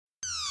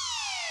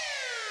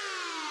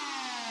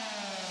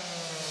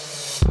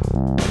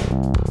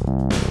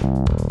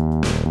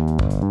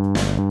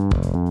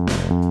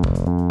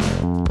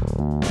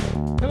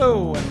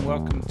Hello and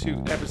welcome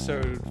to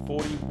episode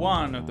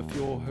 41 of the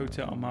Fuel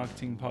Hotel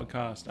Marketing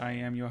Podcast. I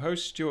am your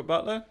host, Stuart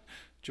Butler,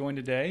 joined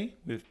today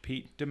with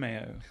Pete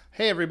DeMeo.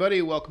 Hey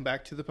everybody, welcome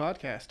back to the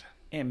podcast.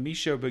 And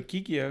Misho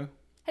Bakikio.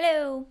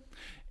 Hello.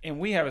 And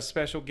we have a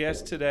special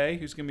guest today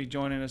who's going to be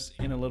joining us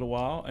in a little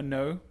while. And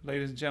no,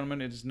 ladies and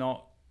gentlemen, it is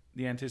not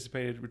the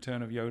anticipated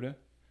return of Yoda.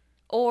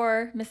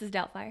 Or Mrs.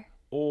 Doubtfire.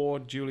 Or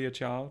Julia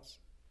Childs.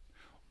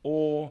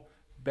 Or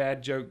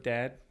Bad Joke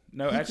Dad.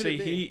 No, actually,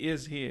 he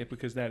is here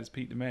because that is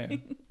Pete DeMeo.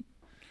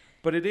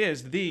 But it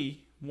is the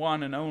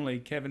one and only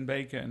Kevin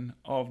Bacon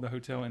of the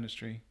hotel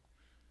industry,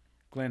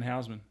 Glenn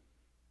Hausman.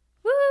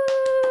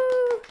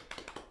 Woo!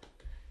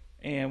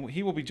 And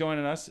he will be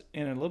joining us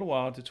in a little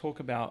while to talk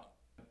about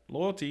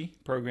loyalty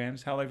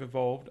programs, how they've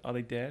evolved. Are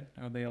they dead?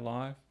 Are they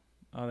alive?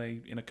 Are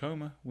they in a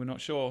coma? We're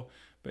not sure.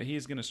 But he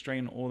is going to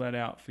strain all that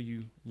out for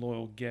you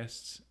loyal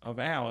guests of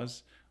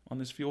ours on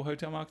this Fuel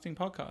Hotel Marketing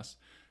Podcast.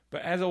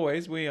 But as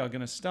always, we are going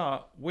to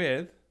start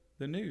with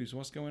the news.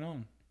 What's going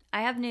on?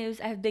 I have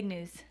news. I have big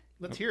news.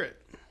 Let's hear it.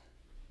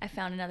 I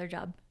found another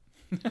job.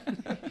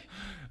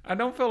 I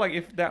don't feel like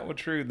if that were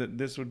true that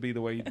this would be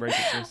the way you'd break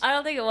it to us. I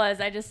don't think it was.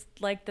 I just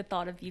like the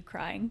thought of you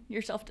crying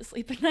yourself to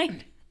sleep at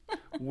night.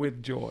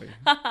 With joy.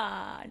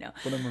 No.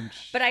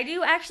 But I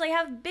do actually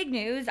have big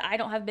news. I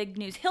don't have big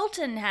news.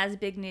 Hilton has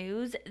big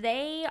news.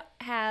 They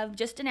have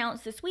just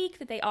announced this week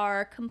that they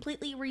are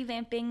completely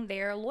revamping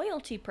their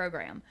loyalty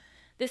program.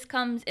 This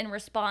comes in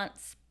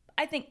response,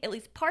 I think, at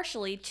least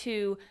partially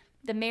to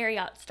the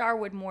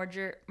Marriott-Starwood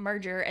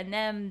merger and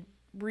them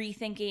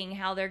rethinking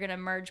how they're going to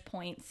merge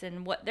points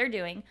and what they're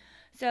doing.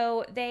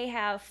 So they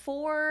have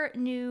 4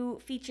 new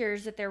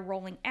features that they're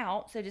rolling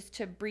out. So just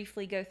to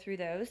briefly go through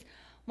those.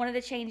 One of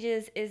the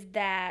changes is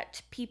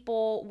that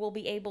people will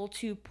be able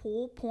to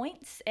pool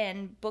points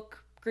and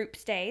book group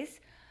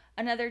stays.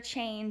 Another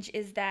change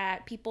is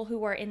that people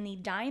who are in the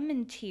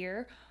Diamond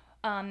tier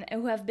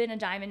who have been a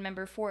Diamond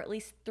member for at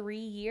least 3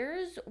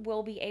 years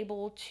will be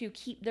able to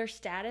keep their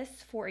status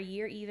for a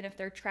year, even if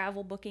their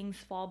travel bookings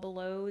fall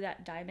below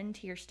that Diamond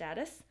tier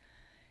status.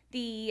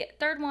 The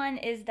third one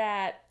is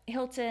that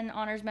Hilton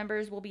Honors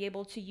members will be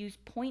able to use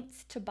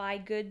points to buy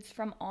goods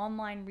from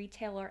online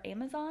retailer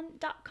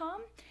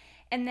Amazon.com.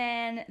 And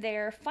then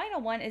their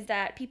final one is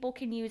that people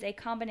can use a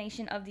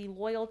combination of the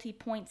loyalty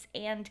points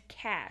and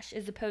cash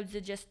as opposed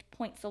to just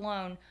points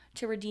alone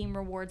to redeem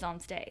rewards on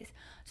stays.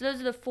 So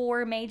those are the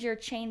 4 major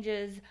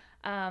changes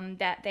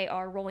that they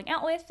are rolling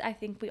out with. I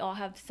think we all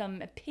have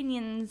some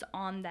opinions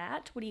on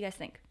that. What do you guys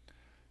think?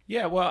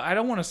 Yeah, well, I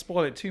don't want to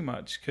spoil it too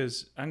much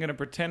because I'm going to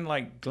pretend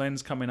like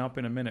Glenn's coming up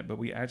in a minute, but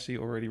we actually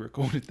already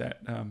recorded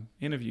that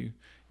interview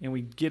and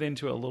we get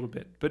into it a little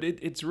bit. But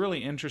it's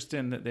really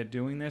interesting that they're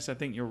doing this. I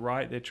think you're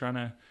right. They're trying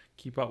to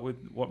keep up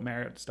with what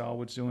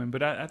Marriott-Starwood's doing.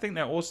 But I think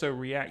they're also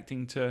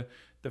reacting to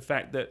the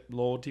fact that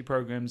loyalty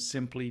programs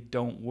simply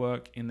don't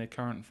work in their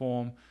current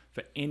form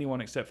for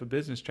anyone except for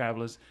business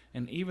travelers.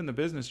 And even the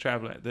business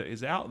traveler that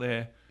is out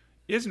there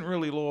isn't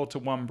really loyal to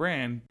one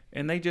brand.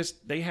 And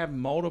they have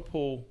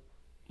multiple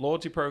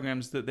loyalty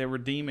programs that they're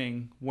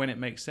redeeming when it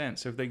makes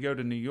sense. So if they go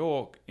to New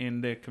York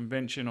and their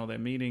convention or their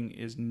meeting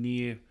is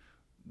near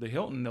the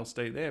Hilton, they'll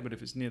stay there. But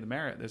if it's near the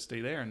Marriott, they'll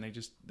stay there and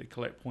they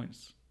collect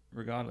points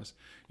regardless.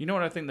 You know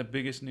what I think the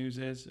biggest news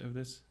is of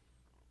this?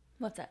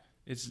 What's that?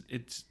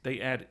 It's they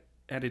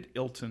added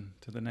Hilton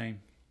to the name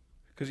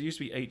because it used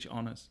to be H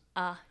Honors.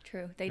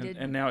 True. They did.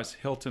 And now it's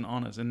Hilton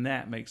Honors, and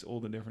that makes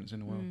all the difference in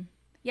the world.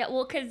 Yeah,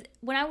 well, because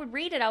when I would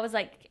read it, I was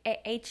like,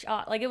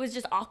 it was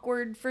just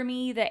awkward for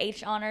me, the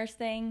H honors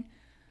thing.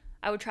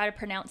 I would try to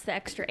pronounce the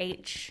extra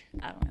H.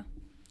 I don't know.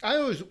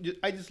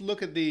 I just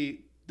look at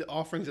the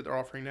offerings that they're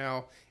offering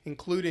now,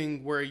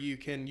 including where you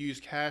can use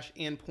cash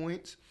and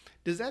points.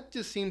 Does that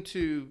just seem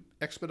to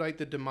expedite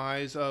the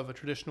demise of a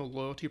traditional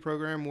loyalty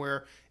program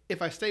where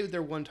if I stay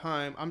there one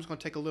time, I'm just going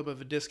to take a little bit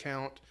of a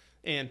discount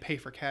and pay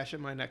for cash at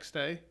my next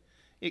stay?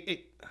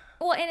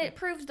 Well, and it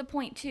proves the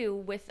point, too,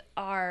 with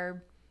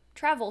our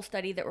travel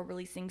study that we're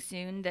releasing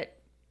soon, that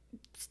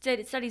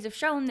studies have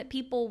shown that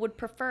people would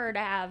prefer to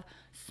have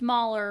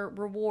smaller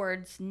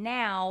rewards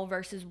now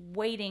versus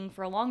waiting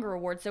for a longer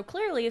reward. So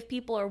clearly, if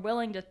people are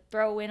willing to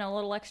throw in a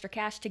little extra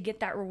cash to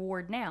get that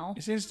reward now,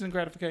 it's instant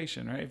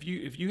gratification, right?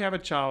 If you have a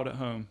child at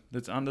home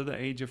that's under the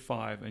age of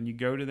 5 and you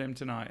go to them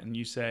tonight and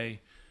you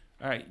say,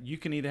 all right, you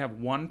can either have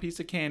one piece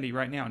of candy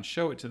right now and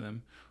show it to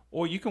them,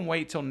 or you can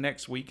wait till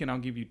next week and I'll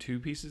give you 2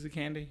 pieces of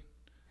candy.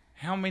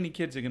 How many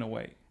kids are going to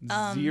wait?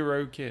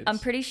 0 kids. I'm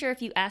pretty sure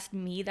if you asked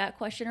me that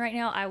question right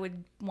now, I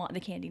would want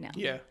the candy now.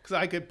 Yeah, because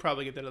I could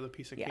probably get that other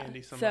piece of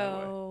candy some other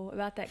way. So,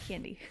 about that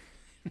candy.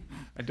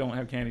 I don't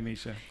have candy,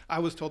 Misha. I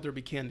was told there'd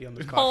be candy on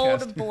this podcast.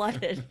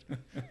 Cold-blooded.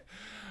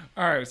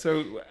 All right,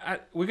 so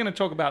we're going to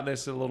talk about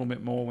this a little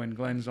bit more when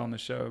Glenn's on the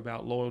show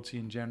about loyalty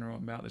in general,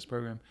 about this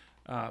program.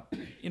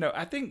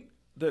 I think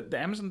the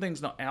Amazon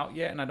thing's not out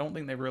yet, and I don't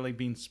think they've really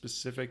been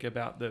specific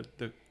about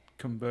the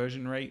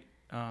conversion rate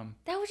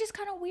That was just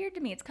kind of weird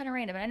to me. It's kind of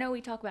random. And I know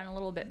we talk about it in a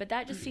little bit, but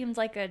that just seems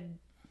like I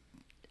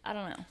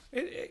don't know.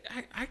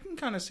 I can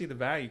kind of see the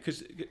value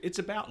because it's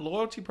about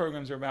loyalty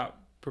programs are about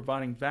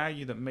providing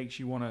value that makes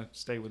you want to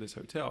stay with this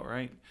hotel,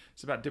 right?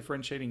 It's about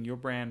differentiating your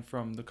brand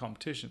from the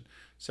competition.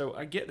 So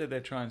I get that they're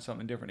trying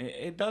something different.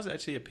 It does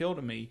actually appeal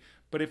to me,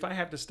 but if I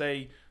have to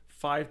stay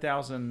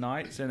 5,000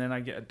 nights and then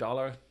I get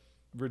 $1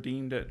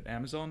 redeemed at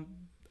Amazon,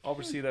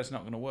 obviously that's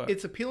not going to work.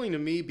 It's appealing to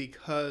me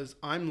because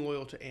I'm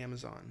loyal to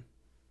Amazon.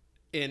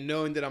 And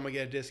knowing that I'm going to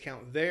get a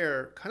discount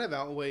there kind of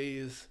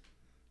outweighs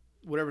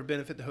whatever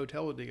benefit the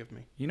hotel would give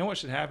me. You know what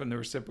should happen? The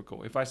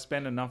reciprocal. If I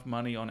spend enough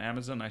money on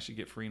Amazon, I should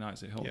get free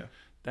nights at Hilton. Yeah.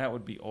 That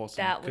would be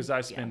awesome because I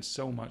spend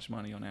so much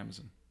money on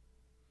Amazon.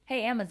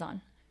 Hey,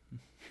 Amazon.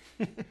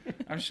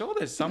 I'm sure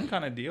there's some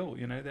kind of deal,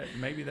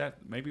 that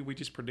maybe we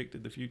just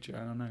predicted the future.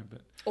 I don't know,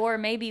 but or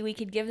maybe we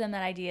could give them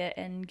that idea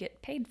and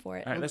get paid for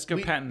it. All right, let's go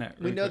patent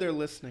that. We know they're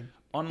listening.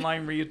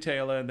 Online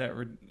retailer that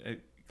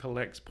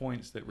collects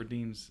points that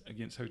redeems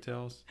against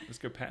hotels. Let's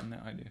go patent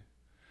that idea.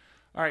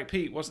 All right,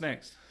 Pete, what's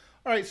next?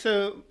 All right,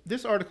 so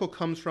this article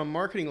comes from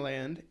Marketing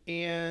Land,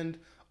 and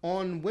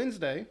on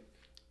Wednesday,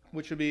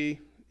 which would be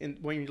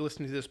when you're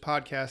listening to this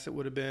podcast, it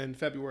would have been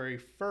February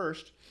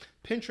 1st,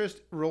 Pinterest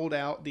rolled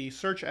out the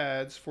search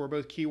ads for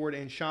both keyword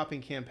and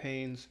shopping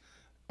campaigns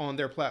on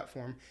their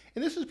platform.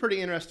 And this is pretty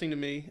interesting to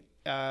me,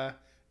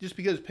 just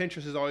because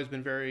Pinterest has always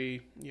been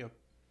very,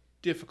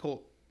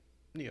 difficult,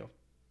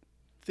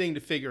 thing to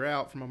figure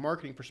out from a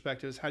marketing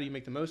perspective is how do you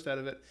make the most out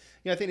of it.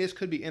 I think this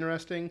could be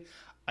interesting.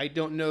 I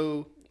don't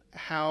know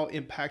how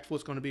impactful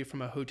it's going to be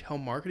from a hotel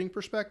marketing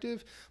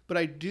perspective, but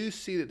I do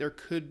see that there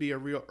could be a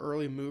real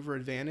early mover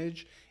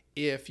advantage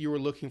if you were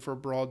looking for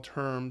broad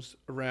terms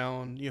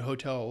around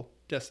hotel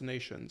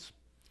destinations.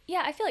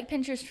 Yeah, I feel like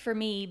Pinterest, for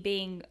me,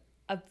 being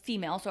a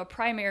female, so a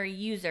primary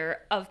user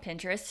of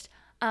Pinterest,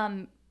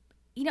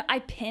 I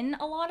pin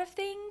a lot of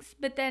things,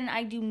 but then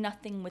I do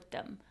nothing with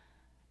them.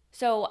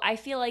 So I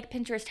feel like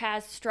Pinterest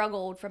has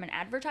struggled from an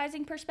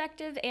advertising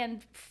perspective,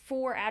 and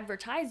for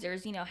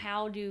advertisers,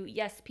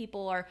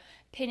 people are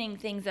pinning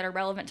things that are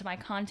relevant to my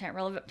content,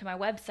 relevant to my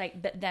website,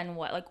 but then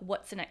what? Like,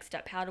 what's the next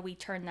step? How do we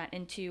turn that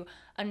into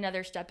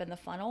another step in the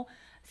funnel?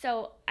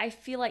 So I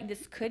feel like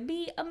this could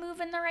be a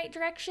move in the right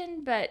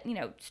direction, but,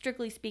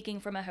 strictly speaking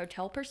from a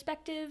hotel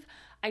perspective,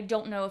 I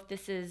don't know if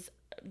this is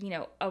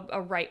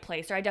a right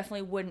place, or I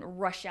definitely wouldn't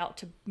rush out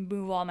to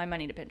move all my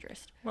money to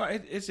Pinterest. Well,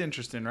 it's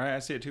interesting, right? I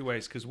see it two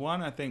ways. Because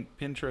one, I think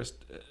Pinterest,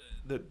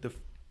 the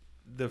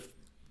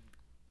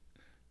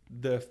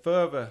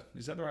fervor,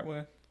 is that the right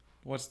word?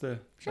 What's the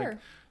sure?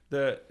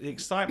 The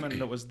excitement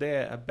that was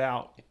there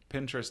about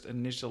Pinterest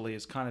initially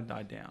has kind of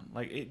died down.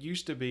 Like it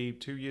used to be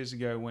 2 years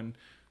ago when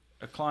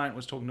a client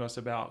was talking to us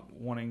about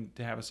wanting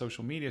to have a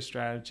social media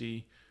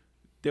strategy.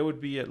 There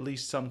would be at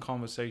least some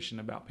conversation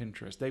about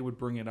Pinterest. They would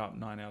bring it up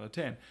 9 out of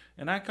 10.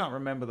 And I can't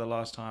remember the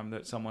last time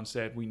that someone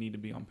said we need to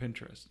be on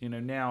Pinterest.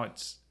 Now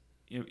it's,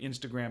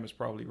 Instagram has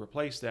probably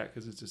replaced that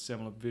because it's a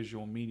similar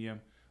visual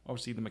medium.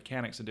 Obviously the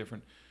mechanics are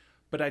different.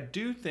 But I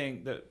do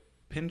think that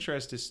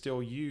Pinterest is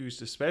still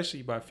used,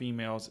 especially by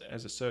females,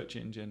 as a search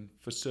engine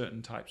for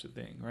certain types of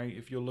things, right?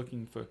 If you're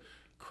looking for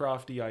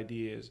crafty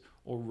ideas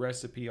or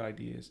recipe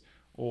ideas,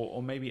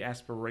 or maybe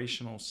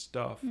aspirational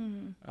stuff.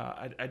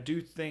 I do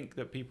think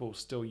that people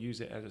still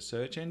use it as a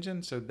search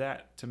engine. So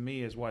that, to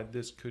me, is why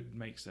this could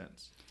make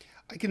sense.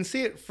 I can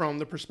see it from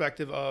the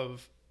perspective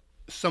of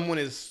someone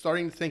is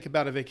starting to think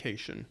about a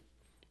vacation.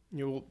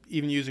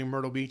 Even using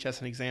Myrtle Beach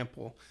as an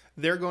example.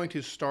 They're going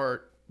to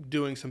start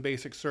doing some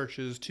basic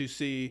searches to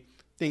see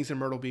things in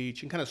Myrtle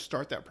Beach and kind of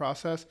start that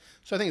process.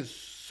 So I think it's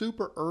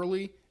super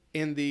early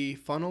in the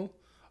funnel,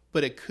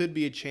 but it could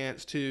be a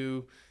chance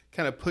to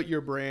kind of put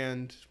your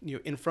brand,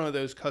 in front of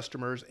those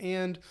customers.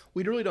 And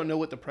we really don't know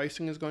what the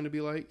pricing is going to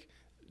be like.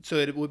 So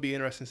it would be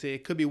interesting to see.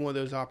 It could be one of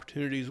those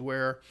opportunities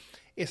where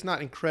it's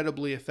not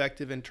incredibly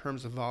effective in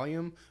terms of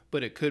volume,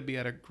 but it could be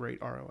at a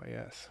great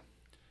ROAS.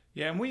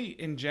 Yeah, and we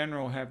in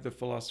general have the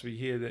philosophy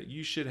here that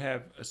you should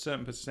have a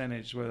certain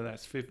percentage, whether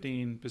that's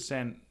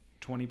 15%,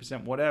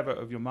 20%, whatever,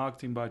 of your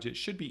marketing budget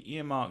should be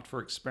earmarked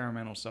for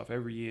experimental stuff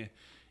every year.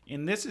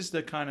 And this is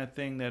the kind of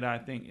thing that I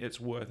think it's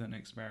worth an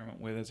experiment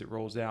with as it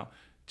rolls out,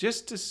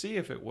 just to see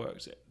if it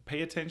works.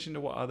 Pay attention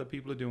to what other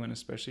people are doing,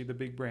 especially the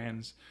big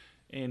brands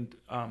and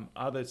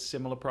other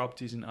similar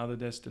properties in other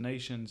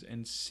destinations,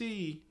 and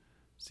see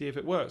if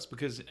it works.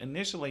 Because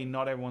initially,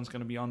 not everyone's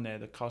going to be on there.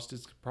 The cost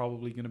is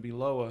probably going to be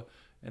lower,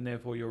 and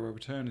therefore your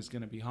return is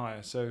going to be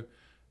higher. So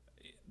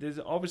there's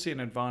obviously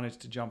an advantage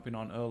to jumping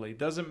on early.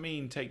 Doesn't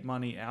mean take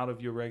money out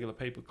of your regular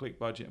pay-per-click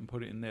budget and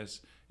put it in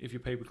this if your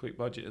pay-per-click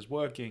budget is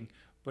working,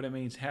 but it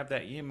means have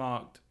that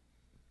earmarked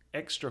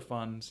extra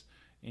funds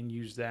and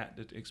use that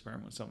to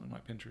experiment with something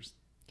like Pinterest.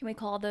 Can we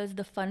call those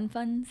the fun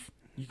funds?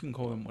 You can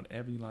call them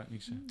whatever you like,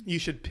 Lisa. You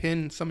should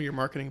pin some of your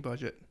marketing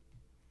budget.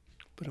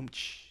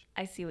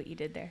 I see what you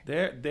did there.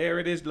 There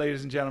it is,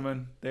 ladies and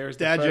gentlemen. There's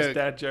the first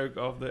dad joke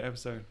of the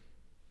episode.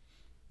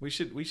 We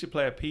should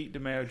play a Pete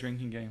DeMeo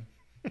drinking game.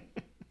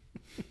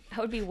 I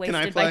would be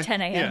wasted by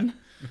 10 a.m.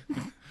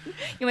 Yeah.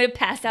 You want me to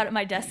pass out at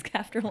my desk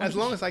after lunch? As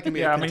long as I can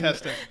be a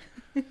contestant.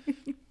 I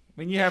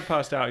mean, you have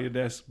passed out at your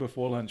desk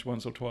before lunch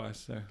once or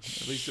twice, so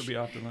at least it'll be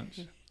after lunch.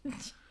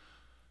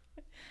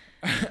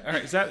 All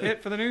right, is that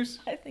it for the news?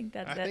 I think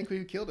that's it. I think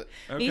we killed it.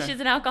 Okay.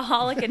 Nisha's an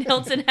alcoholic, and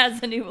Hilton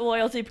has a new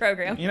loyalty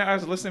program. You know, I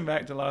was listening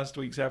back to last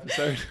week's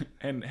episode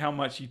and how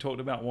much you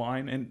talked about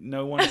wine, and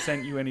no one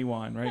sent you any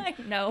wine, right?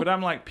 No. But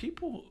I'm like,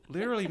 people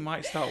literally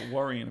might start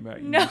worrying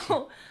about you.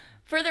 No.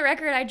 For the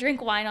record, I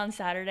drink wine on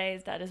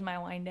Saturdays. That is my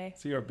wine day.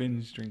 So you're a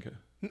binge drinker.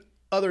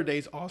 Other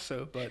days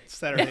also, but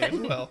Saturday as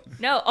well.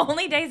 No,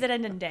 only days that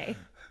end in day.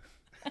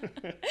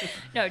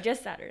 No,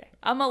 just Saturday.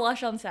 I'm a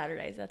lush on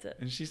Saturdays. That's it.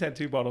 And she's had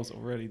 2 bottles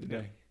already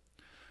today.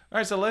 All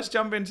right, so let's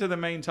jump into the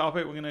main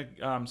topic. We're going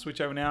to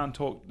switch over now and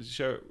talk the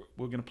show.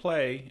 We're going to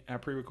play our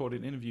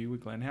pre-recorded interview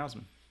with Glenn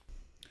Hausman.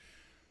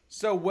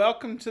 So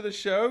welcome to the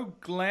show,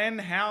 Glenn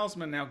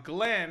Hausman. Now,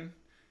 Glenn,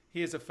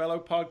 he is a fellow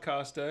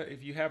podcaster.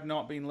 If you have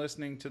not been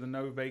listening to the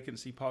No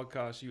Vacancy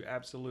podcast, you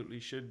absolutely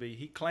should be.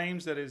 He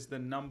claims that is the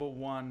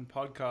 #1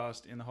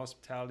 podcast in the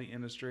hospitality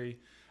industry.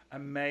 I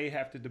may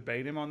have to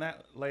debate him on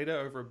that later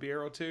over a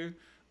beer or two,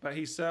 but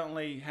he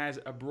certainly has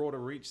a broader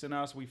reach than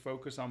us. We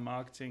focus on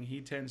marketing.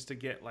 He tends to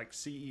get like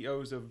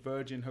CEOs of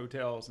Virgin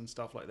hotels and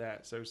stuff like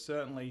that. So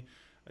certainly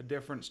a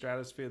different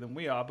stratosphere than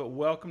we are. But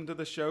welcome to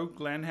the show,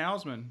 Glenn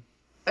Hausman.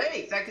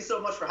 Hey, thank you so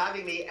much for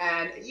having me.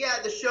 And yeah,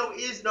 the show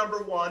is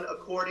 #1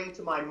 according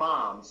to my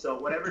mom. So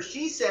whatever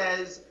she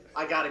says,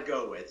 I got to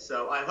go with.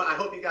 So I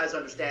hope you guys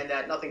understand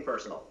that. Nothing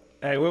personal.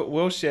 Hey,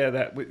 we'll share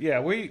that.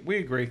 Yeah, we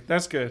agree.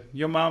 That's good.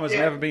 Your mom has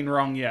never been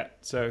wrong yet.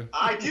 So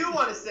I do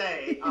want to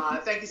say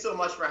thank you so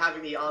much for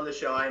having me on the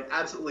show. I'm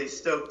absolutely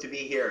stoked to be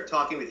here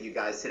talking with you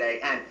guys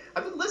today. And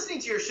I've been listening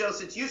to your show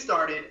since you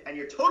started, and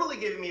you're totally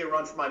giving me a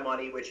run for my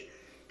money, which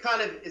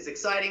kind of is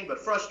exciting but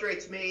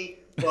frustrates me.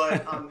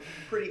 But I'm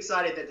pretty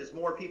excited that there's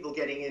more people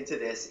getting into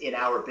this in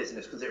our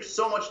business because there's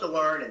so much to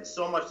learn and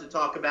so much to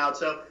talk about.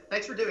 So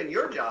thanks for doing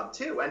your job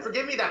too, and for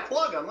giving me that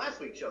plug on last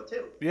week's show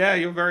too. Yeah,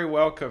 you're very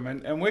welcome.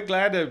 And we're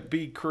glad to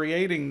be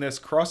creating this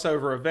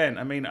crossover event.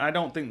 I mean, I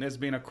don't think there's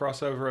been a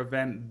crossover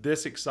event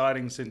this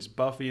exciting since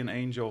Buffy and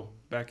Angel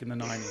back in the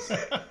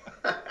 90s.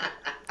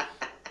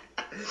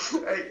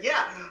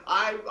 Yeah,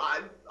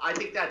 I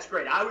think that's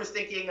great. I was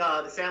thinking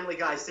the Family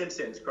Guy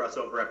Simpsons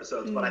crossover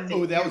episodes, but I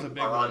think that was a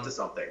big are one. onto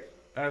something.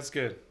 That's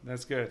good.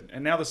 That's good.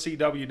 And now the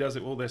CW does it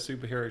with all their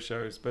superhero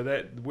shows,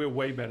 but we're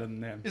way better than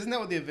them. Isn't that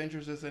what the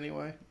Avengers is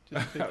anyway?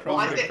 Just a big Well,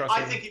 crossover.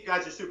 I think you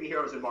guys are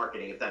superheroes in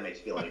marketing, if that makes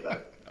you feel any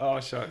better. Oh,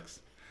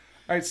 shucks.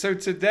 All right, so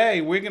today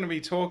we're going to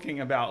be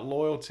talking about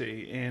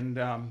loyalty. And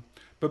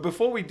but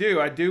before we do,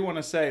 I do want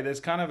to say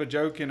there's kind of a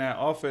joke in our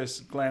office,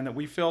 Glenn, that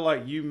we feel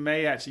like you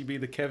may actually be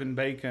the Kevin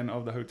Bacon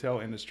of the hotel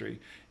industry.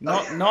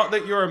 Not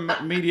that you're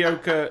a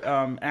mediocre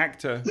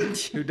actor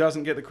who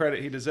doesn't get the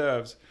credit he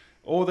deserves,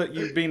 or that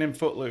you've been in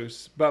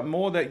Footloose, but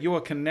more that you are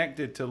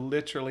connected to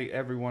literally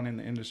everyone in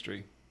the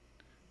industry.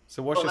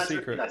 So what's your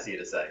secret? That's easy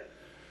to say.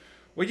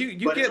 Well, you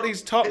get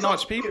these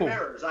top-notch people.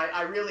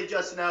 I really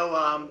just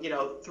know,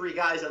 3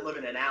 guys that live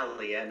in an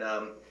alley, and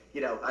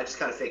I just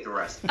kind of fake the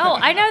rest. Oh,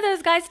 I know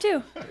those guys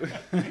too.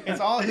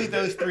 It's all who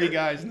those 3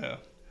 guys know.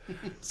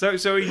 So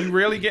are you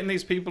really getting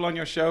these people on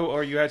your show, or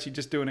are you actually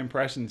just doing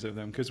impressions of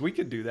them? Because we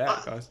could do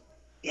that, guys.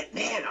 Yeah,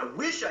 man, I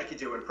wish I could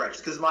do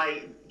impressions, because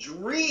my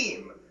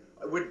dream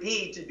would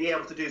be to be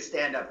able to do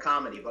stand-up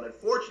comedy, but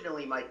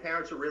unfortunately my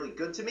parents are really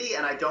good to me,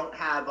 and I don't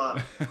have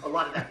a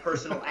lot of that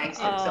personal angst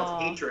and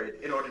self-hatred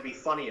in order to be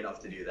funny enough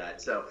to do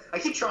that. So I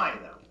keep trying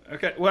though.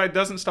 Okay, well, it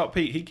doesn't stop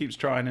Pete. He keeps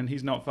trying, and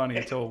he's not funny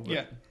at all. But...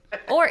 Yeah.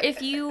 Or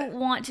if you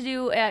want to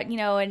do,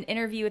 an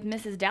interview with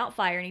Mrs.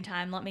 Doubtfire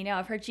anytime, let me know.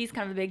 I've heard she's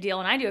kind of a big deal,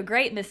 and I do a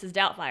great Mrs.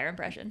 Doubtfire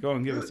impression. Go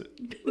and give us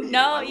it.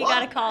 No, you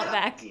got to call it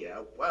back. Yeah,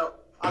 well,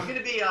 I'm going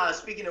to be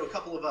speaking to a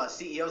couple of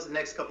CEOs in the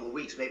next couple of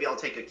weeks. Maybe I'll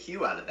take a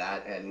cue out of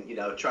that and,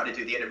 try to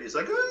do the interviews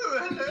like,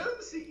 oh, hello,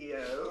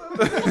 CEO.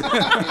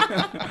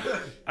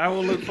 I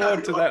will look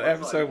forward to that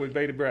episode with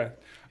bated breath.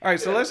 All right,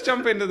 so let's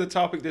jump into the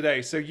topic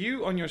today. So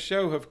you on your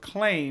show have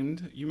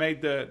claimed, you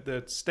made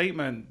the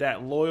statement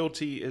that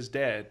loyalty is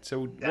dead.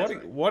 So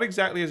what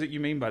exactly is it you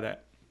mean by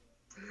that?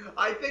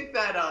 I think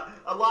that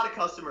a lot of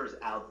customers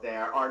out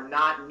there are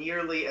not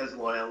nearly as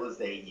loyal as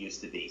they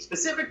used to be.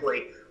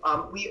 Specifically,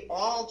 we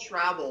all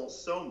travel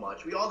so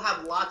much. We all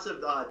have lots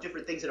of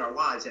different things in our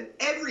lives, and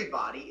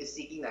everybody is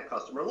seeking that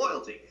customer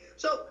loyalty.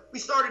 So we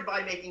started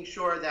by making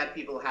sure that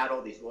people had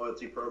all these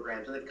loyalty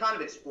programs, and they've kind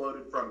of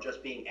exploded from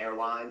just being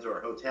airlines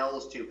or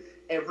hotels to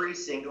every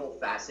single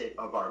facet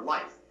of our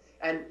life.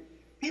 And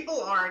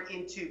people aren't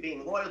into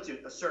being loyal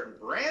to a certain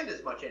brand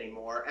as much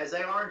anymore as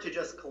they are into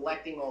just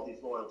collecting all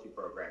these loyalty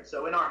programs.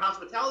 So in our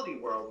hospitality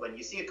world, when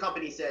you see a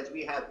company says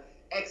we have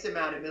X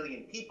amount of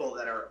million people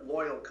that are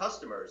loyal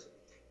customers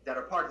that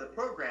are part of the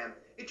program,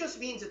 it just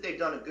means that they've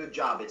done a good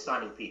job at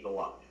signing people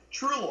up.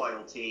 True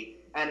loyalty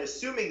and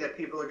assuming that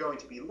people are going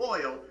to be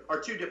loyal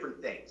are 2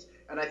 different things.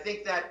 And I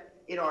think that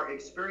in our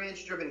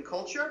experience-driven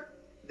culture,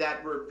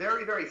 that we're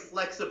very, very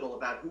flexible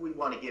about who we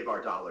want to give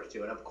our dollars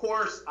to. And of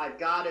course, I've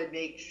got to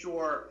make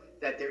sure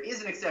that there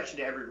is an exception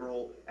to every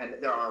rule, and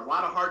there are a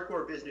lot of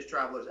hardcore business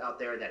travelers out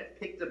there that have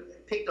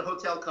picked a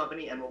hotel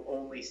company and will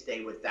only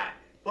stay with that.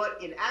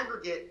 But in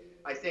aggregate,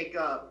 I think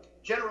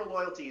general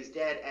loyalty is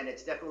dead, and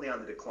it's definitely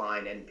on the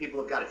decline, and people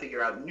have got to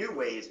figure out new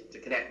ways to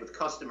connect with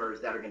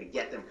customers that are going to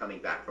get them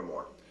coming back for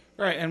more.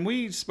 Right, and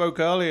we spoke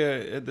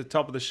earlier at the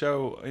top of the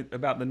show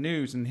about the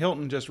news, and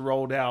Hilton just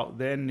rolled out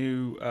their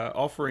new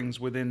offerings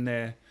within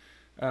their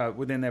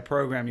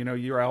program. You know,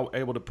 you're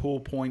able to pool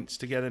points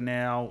together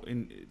now.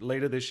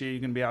 Later this year,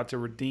 you're going to be able to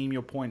redeem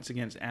your points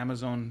against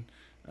Amazon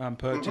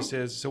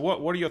purchases. So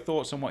what are your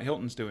thoughts on what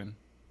Hilton's doing?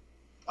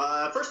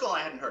 First of all,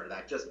 I hadn't heard of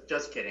that.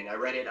 Just kidding. I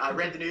read it. I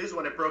read the news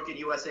when it broke in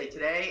USA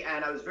Today,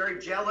 and I was very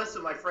jealous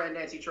of my friend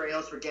Nancy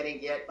Trejos for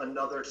getting yet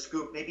another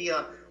scoop. Maybe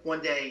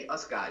one day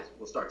us guys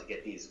will start to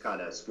get these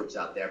kind of scoops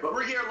out there. But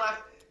we're here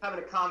left having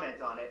a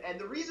comment on it. And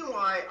the reason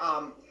why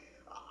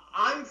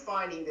I'm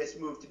finding this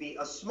move to be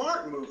a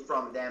smart move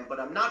from them, but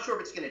I'm not sure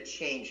if it's going to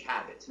change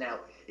habits. Now,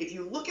 if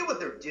you look at what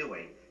they're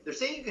doing, they're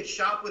saying you could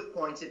shop with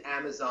points at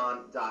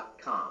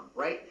Amazon.com,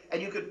 right?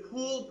 And you could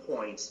pool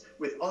points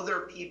with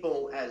other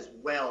people as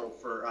well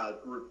for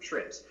group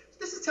trips. So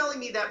this is telling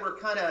me that we're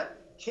kind of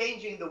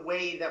changing the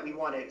way that we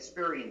want to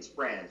experience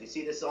brands. You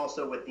see this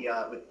also with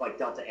with like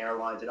Delta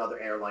Airlines and other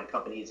airline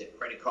companies and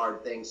credit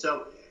card things.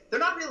 So they're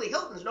not really,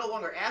 Hilton's no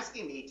longer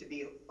asking me to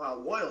be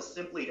loyal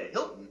simply to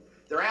Hilton.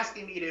 They're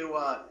asking me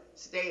to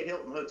stay at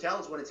Hilton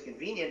hotels when it's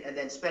convenient and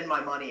then spend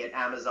my money at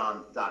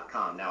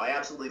Amazon.com. Now, I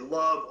absolutely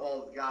love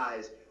all the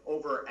guys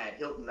over at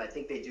Hilton. I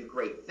think they do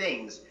great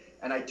things.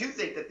 And I do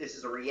think that this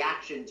is a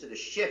reaction to the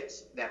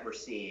shifts that we're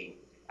seeing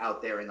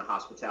out there in the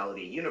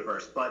hospitality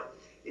universe. But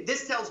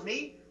this tells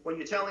me, when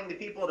you're telling the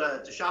people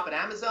to shop at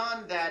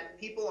Amazon, that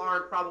people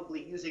aren't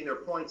probably using their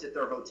points at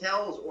their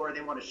hotels, or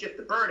they want to shift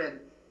the burden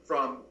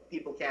from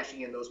people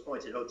cashing in those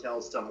points at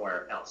hotels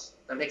somewhere else.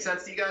 That makes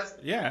sense to you guys?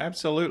 Yeah,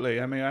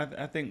 absolutely. I mean,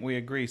 I think we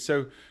agree.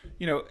 So,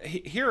 you know,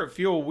 here at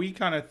Fuel, we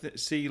kind of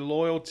see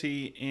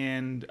loyalty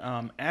and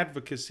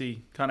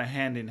advocacy kind of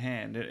hand in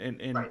hand,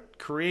 and right.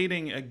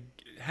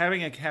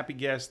 having a happy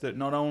guest that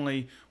not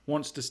only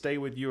wants to stay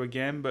with you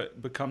again,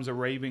 but becomes a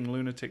raving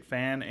lunatic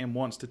fan and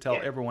wants to tell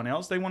everyone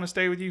else they want to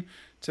stay with you.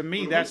 To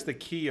me, that's the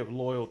key of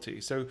loyalty.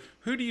 So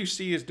who do you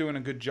see is doing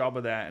a good job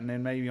of that? And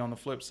then maybe on the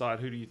flip side,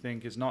 who do you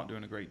think is not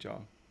doing a great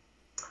job?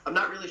 I'm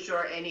not really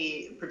sure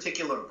any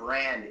particular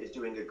brand is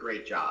doing a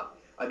great job.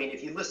 I mean,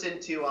 if you listen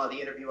to the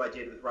interview I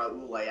did with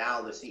Raul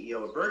Leal, the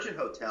CEO of Virgin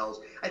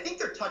Hotels, I think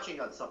they're touching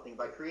on something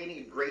by creating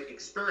a great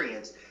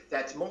experience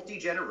that's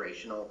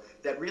multi-generational,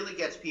 that really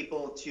gets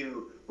people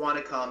to want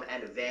to come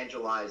and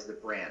evangelize the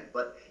brand.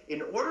 But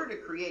in order to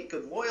create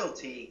good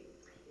loyalty,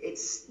 it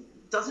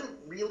doesn't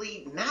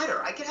really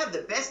matter. I could have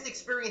the best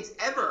experience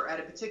ever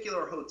at a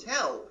particular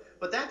hotel,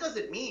 but that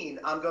doesn't mean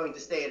I'm going to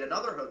stay at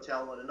another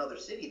hotel in another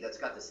city that's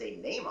got the same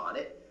name on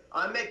it.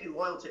 I may be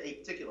loyal to a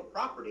particular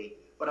property,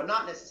 but I'm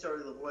not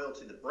necessarily loyal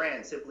to the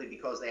brand simply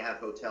because they have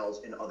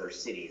hotels in other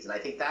cities. And I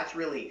think that's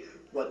really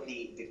what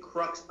the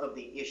crux of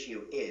the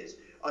issue is.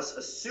 Us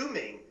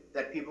assuming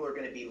that people are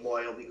going to be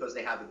loyal because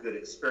they have a good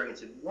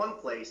experience in one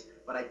place,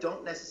 but I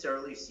don't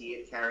necessarily see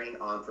it carrying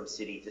on from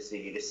city to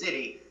city to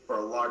city for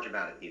a large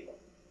amount of people.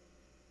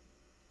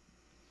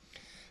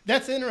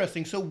 That's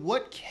interesting. So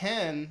what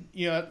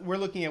we have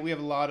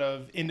a lot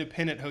of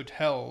independent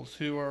hotels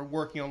who are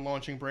working on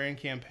launching brand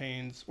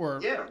campaigns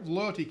or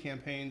loyalty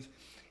campaigns.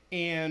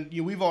 And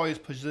we've always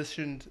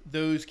positioned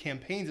those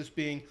campaigns as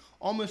being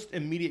almost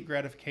immediate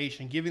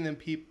gratification, giving them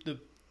the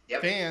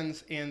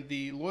fans and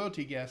the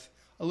loyalty guests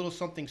a little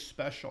something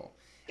special.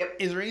 Yep.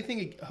 Is there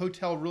anything a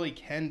hotel really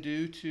can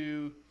do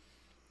to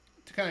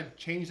kind of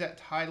change that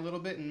tide a little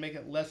bit and make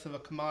it less of a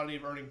commodity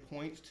of earning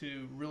points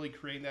to really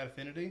create that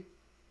affinity?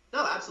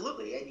 No,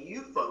 absolutely. And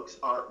you folks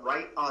are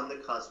right on the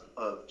cusp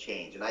of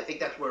change. And I think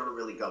that's where we're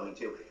really going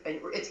to. And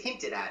it's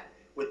hinted at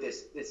with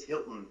this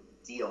Hilton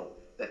deal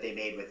that they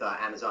made with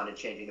Amazon and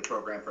changing the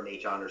program from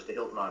H Honors to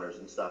Hilton Honors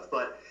and stuff.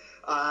 But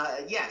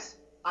yes,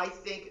 I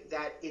think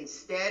that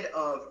instead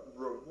of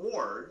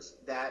rewards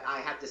that I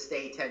have to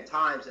stay 10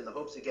 times in the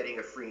hopes of getting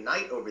a free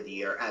night over the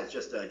year, as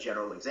just a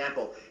general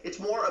example, it's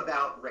more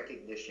about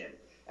recognition.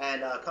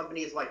 And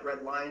companies like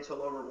Red Lion's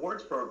Hello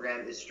Rewards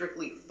program is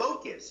strictly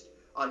focused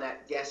on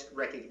that guest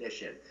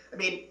recognition. I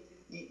mean,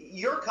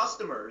 your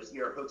customers,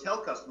 your hotel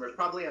customers,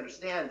 probably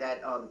understand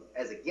that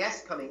as a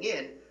guest coming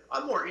in,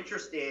 I'm more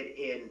interested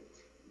in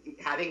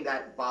having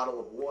that bottle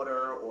of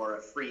water or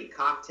a free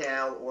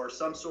cocktail or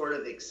some sort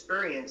of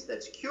experience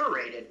that's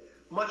curated,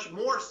 much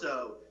more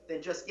so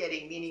than just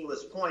getting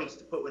meaningless points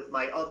to put with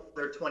my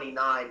other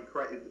 29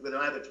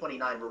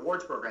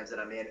 rewards programs that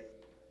I'm in,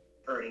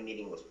 earning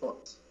meaningless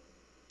points.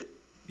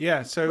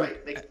 Yeah, so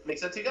right.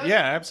 Makes sense to you guys?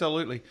 Yeah,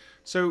 absolutely.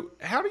 So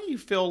how do you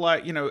feel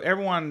like,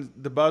 everyone,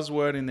 the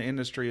buzzword in the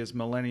industry is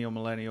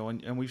millennial,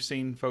 and we've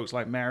seen folks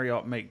like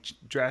Marriott make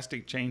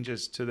drastic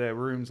changes to their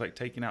rooms, like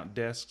taking out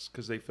desks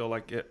because they feel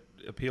like it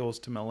appeals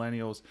to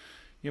millennials.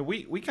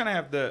 We kind of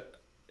have the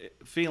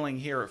feeling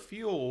here at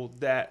Fuel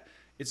that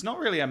it's not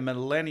really a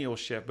millennial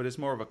shift, but it's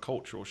more of a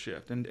cultural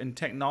shift. And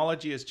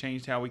technology has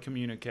changed how we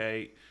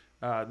communicate.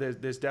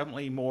 There's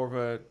definitely more of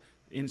a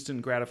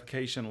instant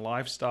gratification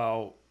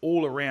lifestyle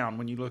all around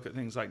when you look at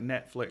things like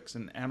Netflix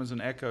and Amazon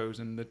Echoes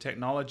and the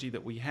technology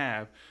that we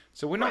have.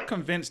 So we're not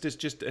convinced it's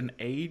just an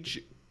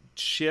age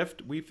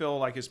shift. We feel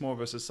like it's more of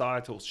a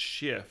societal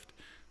shift.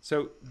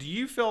 So do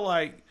you feel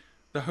like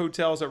the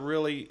hotels are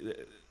really,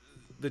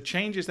 the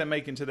changes they're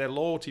making to their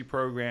loyalty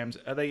programs,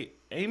 are they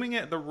aiming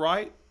at the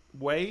right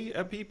way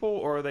at people,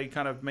 or are they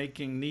kind of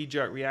making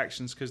knee-jerk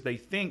reactions because they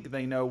think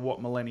they know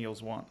what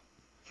millennials want?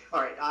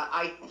 All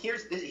right,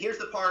 here's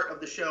the part of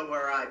the show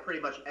where I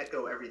pretty much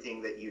echo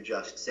everything that you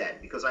just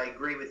said, because I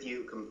agree with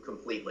you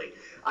completely.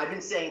 I've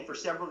been saying for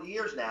several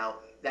years now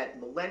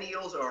that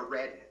millennials are a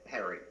red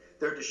herring.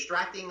 They're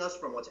distracting us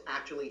from what's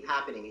actually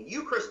happening, and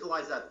you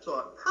crystallize that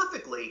thought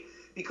perfectly,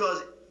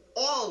 because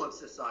all of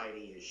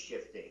society is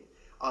shifting.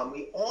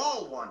 We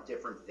all want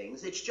different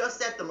things. It's just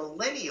that the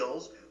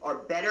millennials are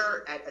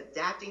better at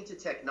adapting to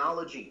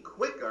technology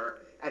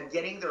quicker and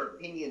getting their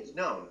opinions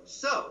known.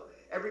 So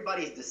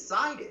everybody's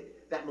decided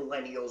that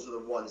millennials are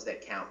the ones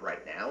that count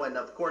right now. And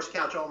of course,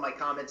 couch all my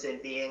comments in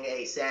being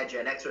a sad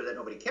Gen Xer that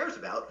nobody cares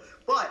about.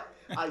 But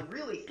I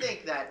really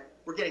think that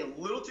we're getting a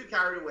little too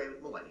carried away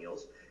with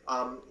millennials.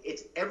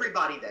 It's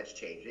everybody that's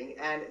changing,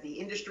 and the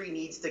industry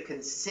needs to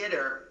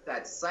consider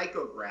that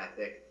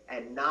psychographic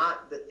and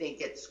not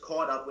think it's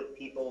caught up with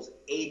people's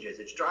ages.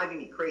 It's driving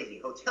me crazy.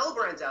 Hotel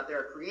brands out there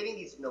are creating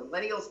these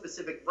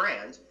millennial-specific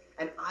brands,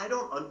 and I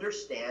don't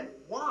understand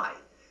why.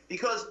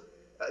 Because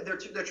they're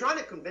trying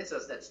to convince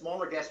us that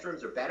smaller guest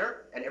rooms are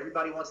better and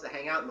everybody wants to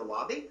hang out in the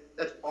lobby.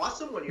 That's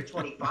awesome when you're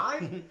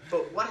 25,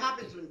 but what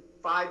happens in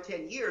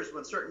 5-10 years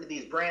when certain of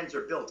these brands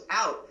are built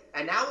out,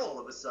 and now all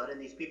of a sudden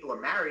these people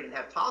are married and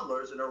have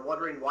toddlers and are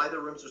wondering why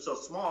their rooms are so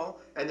small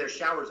and their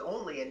showers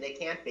only and they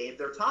can't bathe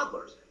their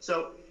toddlers.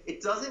 So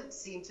it doesn't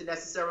seem to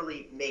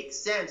necessarily make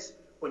sense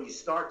when you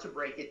start to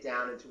break it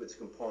down into its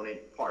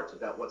component parts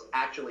about what's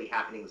actually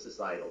happening with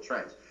societal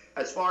trends.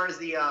 As far as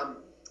the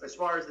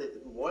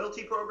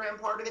loyalty program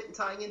part of it and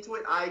tying into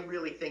it, I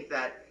really think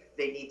that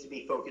they need to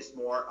be focused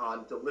more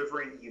on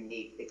delivering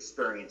unique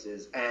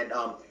experiences. And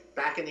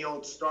back in the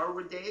old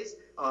Starwood days,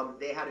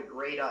 they had a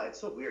great,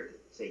 it's so weird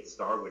to say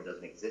Starwood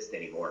doesn't exist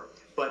anymore,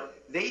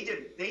 but they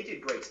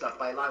did great stuff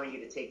by allowing you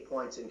to take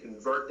points and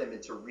convert them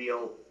into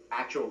real,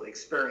 actual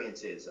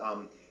experiences.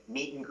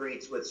 Meet and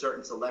greets with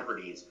certain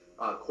celebrities,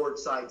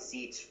 courtside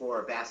seats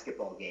for a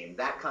basketball game,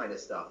 that kind of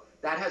stuff.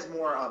 That has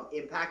more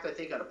impact, I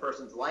think, on a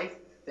person's life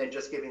than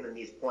just giving them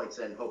these points,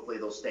 and hopefully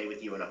they'll stay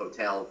with you in a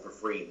hotel for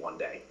free one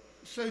day.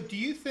 So do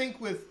you think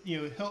with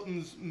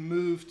Hilton's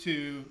move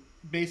to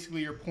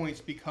basically your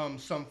points become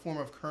some form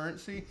of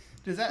currency,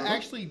 does that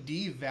actually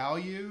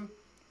devalue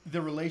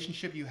the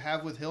relationship you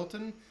have with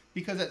Hilton?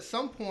 Because at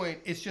some point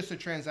it's just a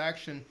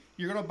transaction.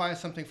 You're going to buy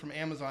something from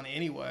Amazon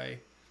anyway.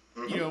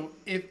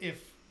 If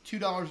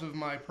 $2 of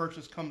my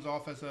purchase comes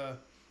off as a,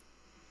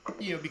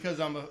 because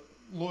I'm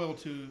loyal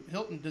to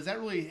Hilton, does that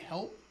really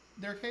help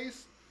their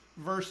case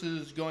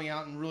versus going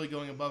out and really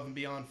going above and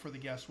beyond for the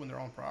guests when they're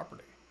on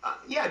property?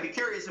 Yeah, I'd be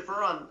curious if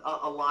we're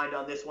aligned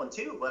on this one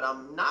too, but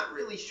I'm not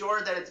really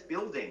sure that it's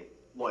building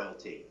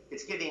loyalty.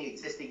 It's giving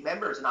existing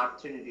members an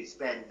opportunity to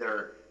spend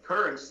their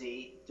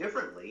currency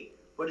differently,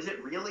 but is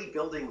it really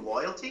building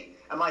loyalty?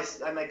 Am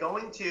I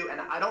going to, and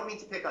I don't mean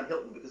to pick on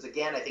Hilton because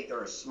again, I think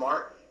they're a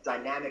smart,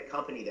 dynamic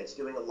company that's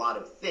doing a lot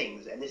of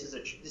things, and this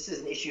is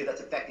an issue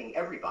that's affecting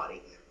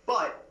everybody.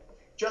 But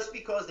just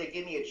because they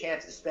give me a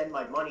chance to spend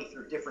my money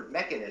through different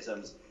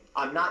mechanisms,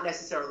 I'm not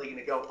necessarily going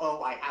to go,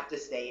 oh, I have to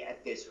stay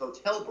at this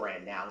hotel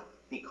brand now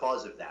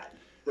because of that.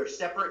 They're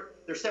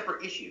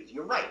separate issues.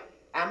 You're right.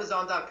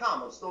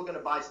 Amazon.com, I'm still going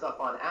to buy stuff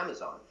on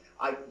Amazon.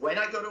 When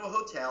I go to a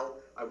hotel,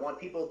 I want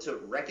people to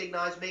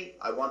recognize me.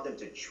 I want them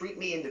to treat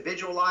me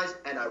individualized,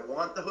 and I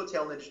want the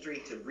hotel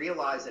industry to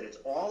realize that it's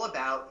all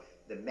about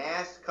the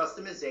mass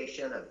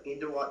customization of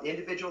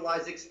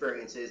individualized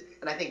experiences,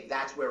 and I think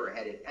that's where we're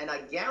headed. And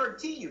I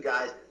guarantee you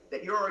guys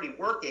that you're already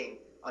working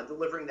on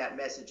delivering that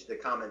message to the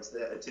clients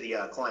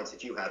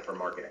that you have for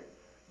marketing.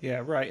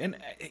 Yeah, right. And,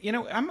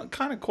 I'm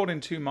kind of caught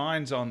in two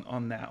minds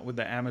on that with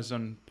the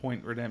Amazon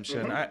point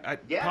redemption.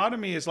 Part of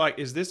me is like,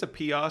 is this a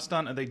PR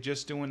stunt? Are they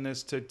just doing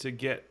this to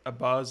get a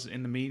buzz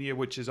in the media,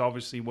 which is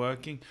obviously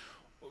working?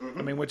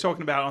 I mean, we're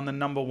talking about on the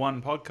number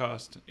one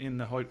podcast in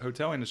the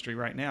hotel industry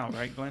right now,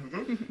 right,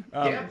 Glenn?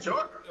 Yeah,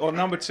 sure. Or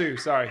number two,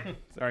 sorry,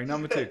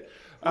 number two.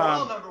 We're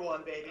all number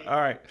one, baby. All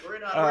right. We're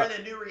in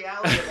a new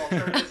reality of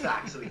alternative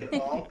facts, so we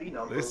can all be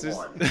number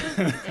one.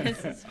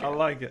 I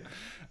like it.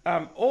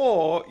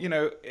 Or,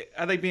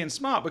 are they being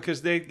smart?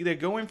 Because they're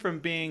going from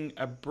being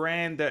a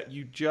brand that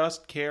you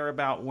just care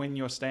about when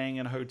you're staying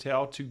in a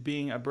hotel to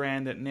being a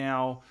brand that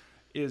now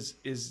is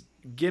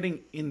getting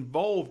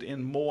involved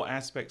in more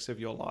aspects of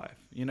your life.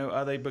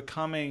 Are they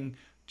becoming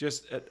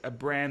just a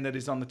brand that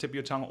is on the tip of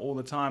your tongue all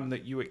the time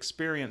that you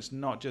experience,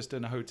 not just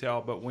in a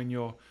hotel, but when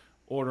you're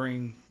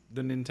ordering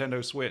the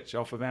Nintendo Switch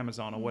off of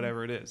Amazon or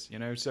whatever it is,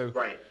 So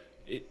right.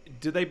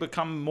 do they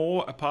become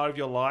more a part of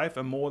your life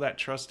and more that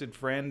trusted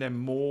friend and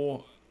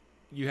more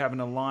you have an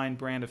aligned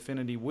brand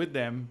affinity with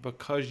them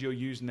because you're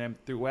using them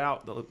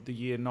throughout the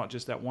year, not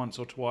just that once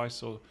or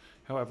twice or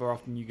however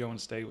often you go and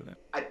stay with it?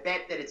 I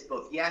bet that it's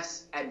both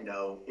yes and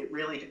no. It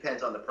really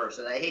depends on the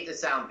person. I hate to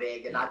sound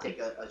vague and not take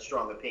a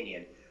strong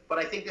opinion, but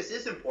I think this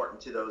is important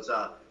to those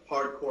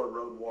hardcore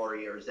road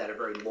warriors that are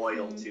very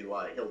loyal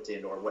to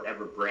Hilton or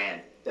whatever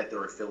brand that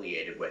they're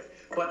affiliated with.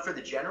 But for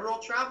the general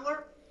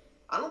traveler,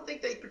 I don't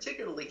think they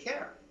particularly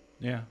care.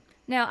 Yeah.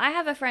 Now, I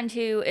have a friend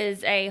who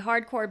is a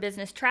hardcore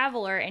business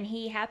traveler, and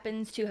he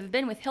happens to have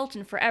been with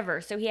Hilton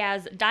forever. So he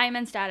has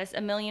diamond status,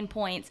 1 million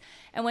points.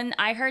 And when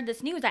I heard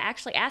this news, I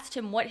actually asked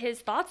him what his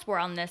thoughts were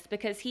on this,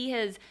 because he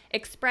has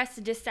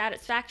expressed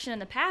dissatisfaction in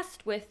the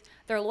past with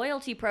their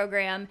loyalty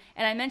program.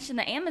 And I mentioned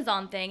the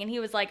Amazon thing, and he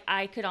was like,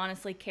 I could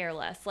honestly care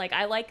less. Like,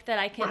 I like that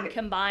I can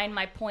combine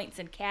my points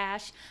and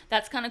cash.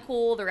 That's kind of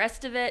cool. The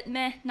rest of it,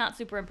 meh, not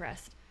super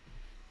impressed.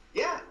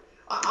 Yeah.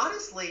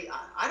 Honestly,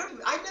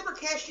 I never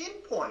cashed in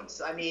points.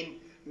 I mean,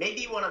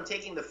 maybe when I'm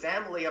taking the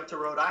family up to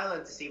Rhode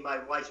Island to see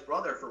my wife's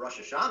brother for Rosh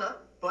Hashanah,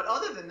 but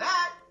other than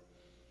that,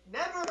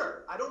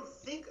 never. I don't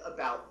think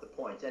about the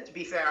points. And to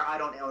be fair, I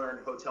don't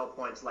earn hotel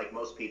points like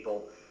most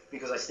people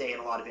because I stay in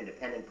a lot of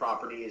independent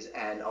properties,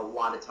 and a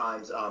lot of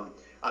times I'm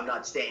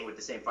not staying with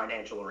the same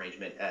financial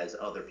arrangement as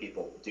other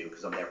people do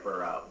because I'm there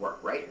for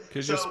work, right?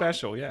 Because you're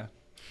special, yeah.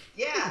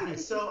 Yeah,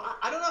 so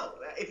I don't know.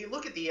 If you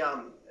look at the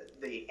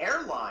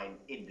airline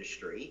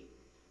industry,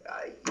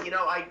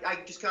 I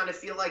just kind of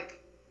feel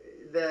like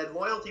the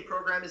loyalty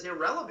program is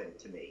irrelevant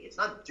to me. It's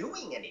not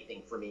doing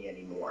anything for me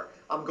anymore.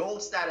 I'm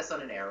gold status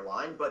on an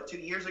airline, but 2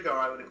 years ago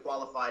I would have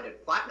qualified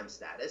at platinum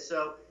status.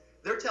 So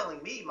they're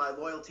telling me my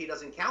loyalty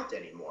doesn't count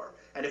anymore.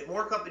 And if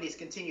more companies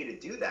continue to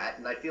do that,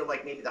 and I feel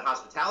like maybe the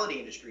hospitality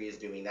industry is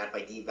doing that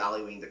by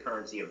devaluing the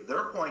currency of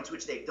their points,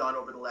 which they've done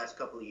over the last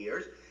couple of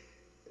years,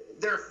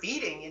 they're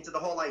feeding into the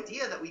whole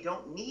idea that we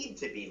don't need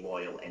to be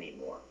loyal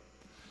anymore.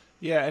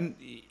 Yeah, and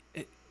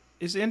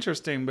it's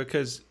interesting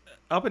because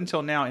up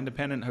until now,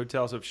 independent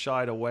hotels have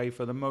shied away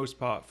for the most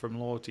part from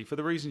loyalty for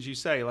the reasons you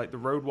say, like the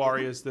road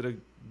warriors that are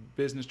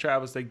business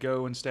travelers, they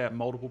go and stay at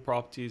multiple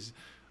properties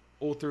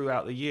all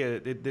throughout the year.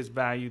 There's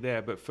value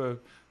there. But for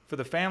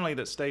the family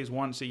that stays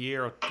once a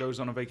year or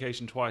goes on a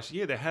vacation twice a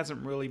year, there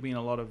hasn't really been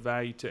a lot of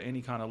value to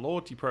any kind of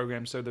loyalty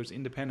program. So those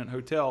independent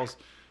hotels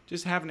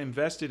just haven't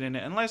invested in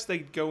it unless they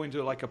go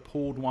into like a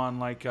pooled one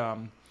like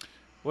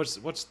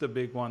what's the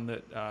big one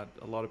that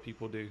a lot of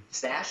people do?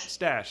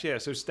 Stash, yeah.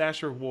 So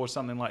Stash Rewards,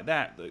 something like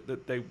that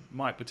they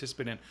might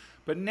participate in.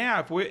 But now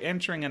if we're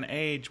entering an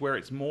age where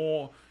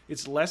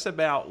it's less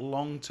about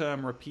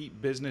long-term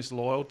repeat business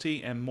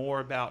loyalty and more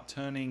about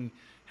turning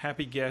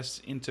happy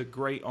guests into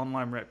great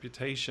online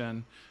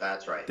reputation.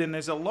 That's right. Then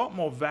there's a lot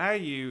more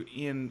value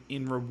in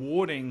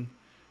rewarding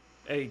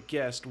a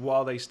guest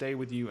while they stay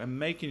with you and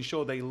making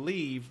sure they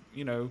leave.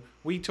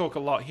 We talk a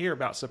lot here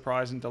about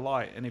surprise and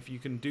delight, and if you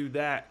can do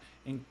that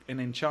and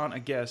enchant a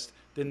guest,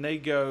 then they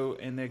go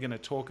and they're going to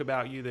talk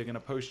about you, they're going to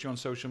post you on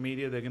social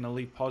media, they're going to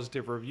leave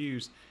positive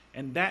reviews,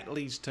 and that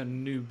leads to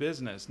new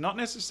business, not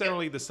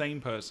necessarily the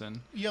same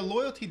person. Yeah,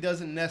 loyalty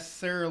doesn't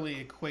necessarily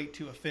equate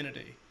to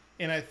affinity,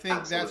 and I think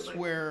Absolutely. That's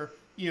where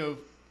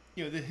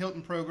the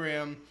Hilton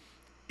program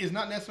is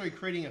not necessarily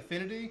creating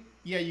affinity.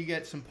 Yeah, you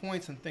get some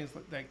points and things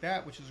like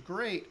that, which is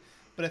great.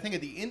 But I think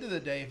at the end of the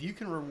day, if you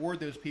can reward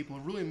those people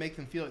and really make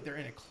them feel like they're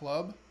in a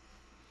club,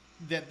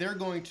 that they're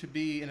going to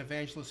be an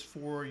evangelist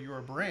for your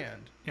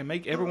brand. And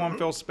make everyone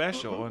feel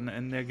special,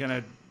 and they're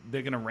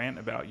gonna rant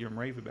about you and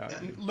rave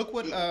about you. Look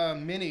what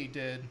Mini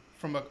did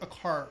from a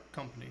car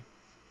company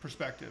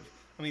perspective.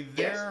 I mean,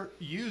 their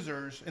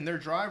users and their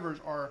drivers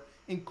are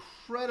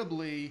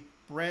incredibly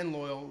brand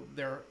loyal.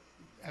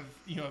 Have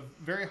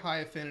very high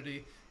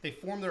affinity. They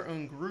form their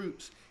own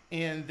groups,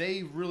 and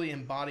they really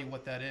embody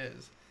what that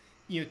is.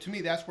 To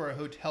me, that's where a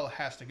hotel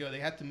has to go. They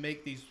have to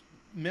make these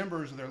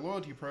members of their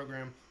loyalty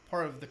program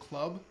part of the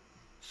club,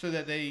 so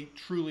that they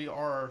truly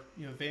are,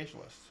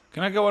 evangelists.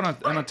 Can I go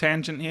on a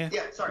tangent here?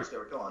 Yeah, sorry,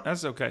 Stuart, go on.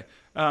 That's okay.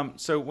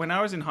 So when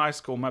I was in high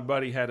school, my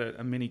buddy had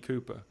a Mini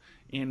Cooper.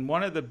 And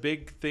one of the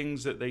big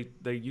things that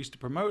they used to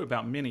promote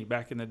about Mini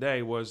back in the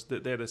day was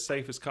that they're the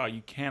safest car.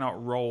 You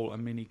cannot roll a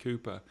Mini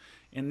Cooper.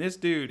 And this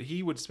dude,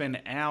 he would spend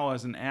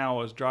hours and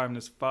hours driving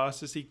as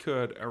fast as he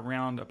could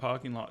around a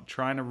parking lot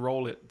trying to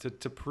roll it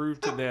to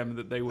prove to them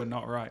that they were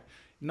not right.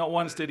 Not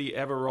once did he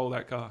ever roll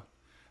that car.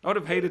 I would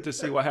have hated to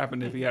see what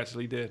happened if he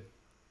actually did.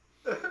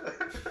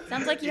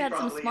 Sounds like you had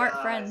some smart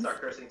friends.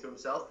 Start cursing to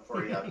himself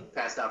before he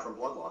passed out from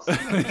blood loss.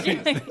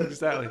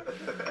 Exactly.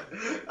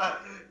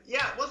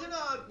 Yeah, wasn't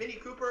Mini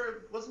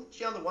Cooper, wasn't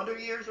she on the Wonder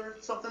Years or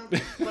something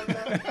like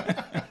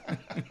that?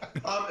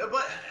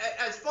 But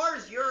as far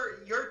as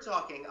you're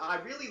talking, I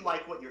really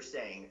like what you're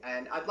saying,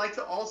 and I'd like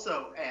to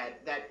also add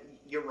that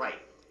you're right.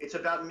 It's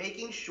about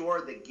making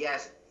sure the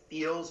guest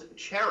feels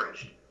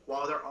cherished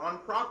while they're on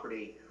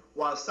property,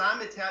 while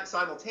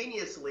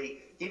simultaneously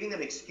giving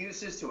them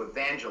excuses to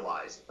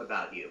evangelize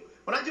about you.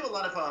 When I do a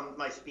lot of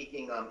my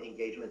speaking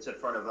engagements in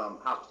front of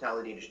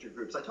hospitality industry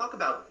groups, I talk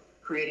about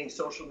creating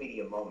social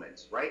media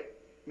moments, right?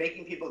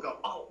 Making people go,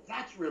 oh,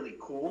 that's really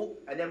cool,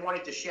 and then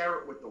wanting to share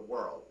it with the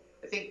world.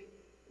 I think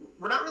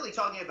we're not really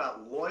talking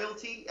about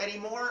loyalty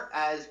anymore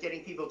as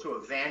getting people to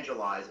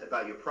evangelize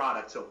about your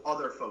product so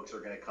other folks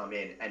are going to come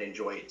in and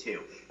enjoy it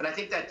too. And I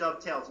think that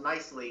dovetails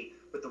nicely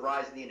with the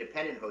rise of the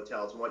independent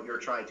hotels and what you're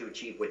trying to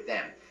achieve with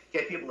them.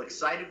 Get people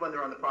excited when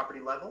they're on the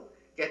property level,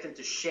 get them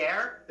to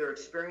share their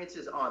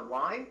experiences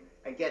online,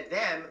 and get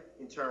them,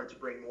 in turn, to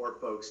bring more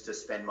folks to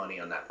spend money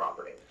on that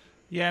property.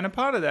 Yeah, and a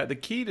part of that, the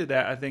key to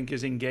that, I think,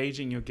 is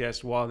engaging your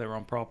guests while they're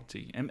on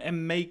property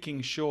and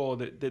making sure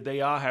that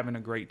they are having a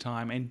great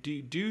time and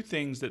do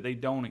things that they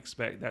don't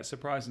expect, that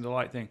surprise and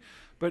delight thing.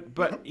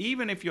 But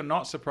even if you're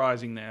not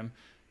surprising them,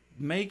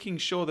 making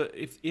sure that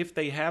if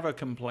they have a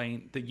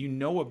complaint, that you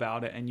know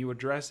about it and you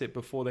address it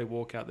before they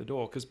walk out the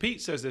door. Because Pete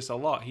says this a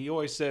lot. He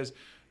always says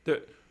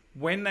that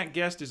when that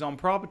guest is on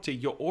property,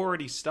 you're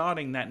already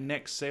starting that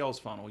next sales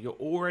funnel. You're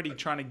already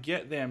trying to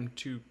get them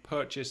to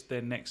purchase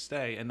their next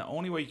stay. And the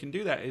only way you can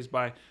do that is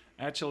by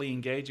actually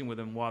engaging with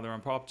them while they're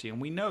on property.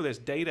 And we know there's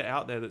data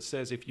out there that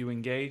says if you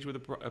engage with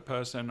a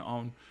person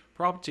on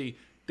property,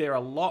 they're a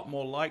lot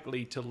more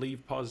likely to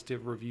leave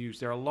positive reviews.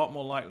 They're a lot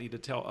more likely to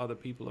tell other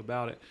people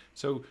about it.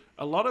 So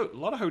a lot of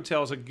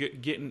hotels are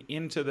getting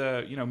into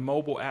the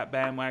mobile app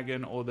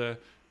bandwagon or the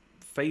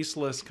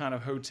faceless kind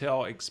of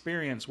hotel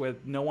experience where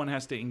no one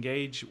has to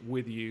engage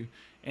with you.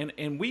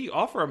 And we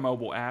offer a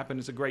mobile app and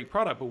it's a great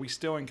product, but we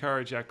still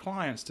encourage our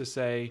clients to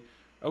say,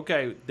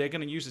 okay, they're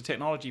going to use the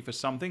technology for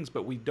some things,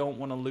 but we don't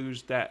want to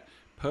lose that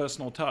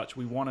personal touch.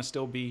 We want to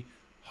still be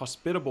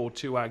hospitable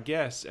to our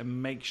guests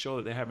and make sure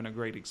that they're having a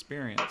great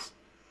experience.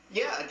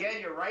 Yeah,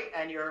 again, you're right,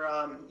 and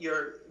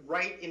you're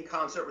right in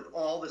concert with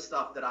all the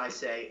stuff that I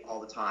say all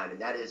the time, and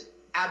that is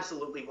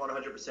absolutely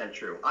 100%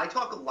 true. I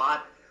talk a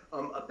lot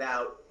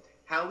about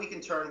how we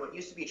can turn what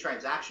used to be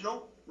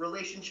transactional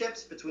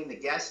relationships between the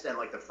guest and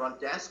like the front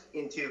desk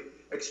into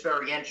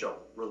experiential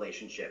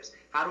relationships.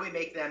 How do we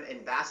make them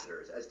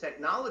ambassadors? As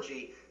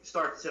technology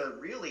starts to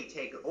really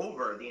take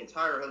over the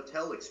entire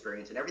hotel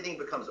experience and everything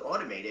becomes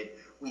automated,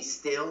 we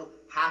still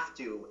have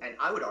to, and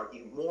I would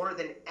argue more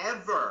than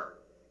ever,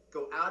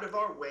 go out of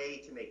our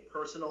way to make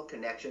personal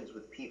connections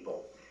with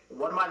people. And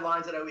one of my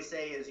lines that I always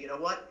say is, you know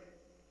what?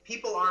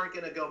 People aren't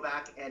going to go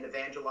back and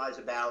evangelize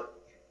about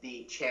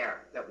the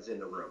chair that was in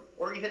the room,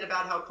 or even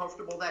about how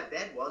comfortable that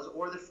bed was,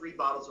 or the free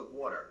bottles of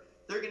water.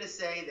 They're going to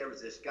say there was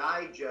this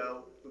guy,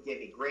 Joe, who gave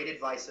me great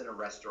advice in a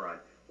restaurant,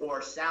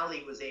 or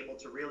Sally was able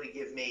to really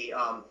give me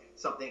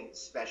something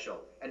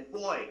special. And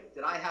boy,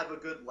 did I have a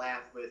good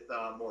laugh with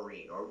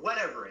Maureen, or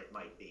whatever it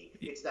might be.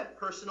 It's that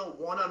personal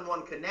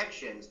one-on-one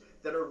connections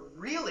that are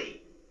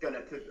really going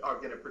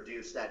to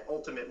produce that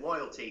ultimate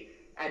loyalty,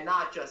 and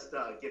not just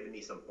giving me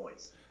some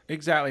points.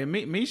 Exactly. And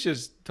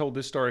Misha's told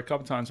this story a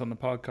couple times on the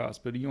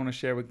podcast, but do you want to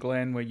share with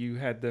Glenn where you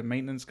had the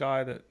maintenance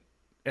guy that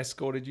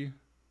escorted you?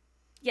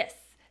 Yes.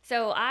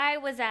 So I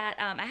was at,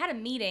 I had a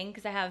meeting,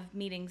 because I have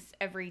meetings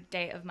every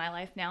day of my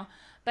life now,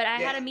 but I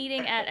had a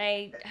meeting at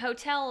a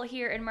hotel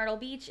here in Myrtle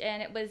Beach,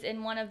 and it was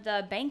in one of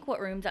the banquet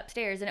rooms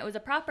upstairs, and it was a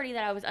property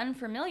that I was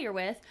unfamiliar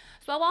with.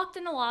 So I walked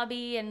in the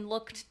lobby and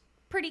looked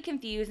pretty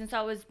confused, and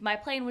so my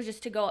plan was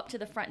just to go up to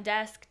the front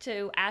desk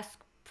to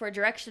ask for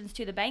directions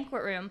to the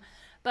banquet room.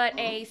 But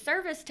a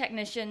service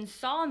technician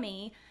saw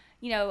me,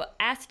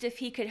 asked if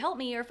he could help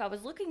me or if I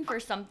was looking for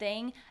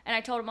something. And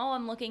I told him,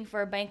 I'm looking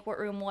for a banquet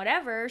room,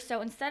 whatever.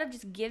 So instead of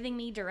just giving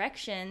me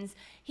directions,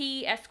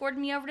 he escorted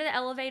me over to the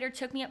elevator,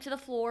 took me up to the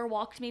floor,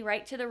 walked me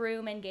right to the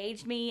room,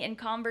 engaged me in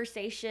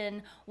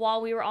conversation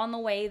while we were on the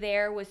way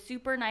there, was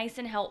super nice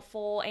and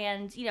helpful,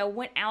 and,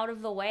 went out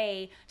of the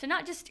way to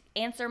not just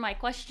answer my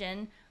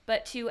question,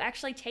 but to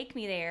actually take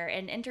me there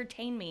and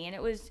entertain me. And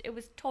it was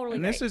totally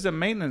And great. this is a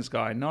maintenance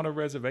guy, not a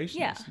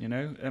reservationist.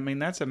 Yeah. I mean,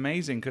 that's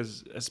amazing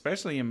because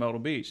especially in Myrtle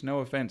Beach, no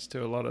offense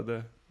to a lot of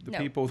the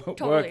people that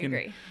totally work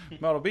agree. in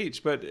Myrtle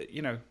Beach, but,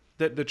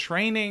 the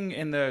training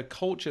and the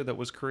culture that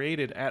was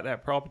created at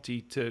that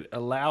property to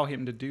allow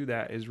him to do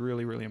that is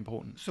really, really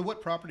important. So what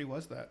property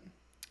was that?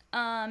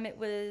 It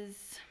was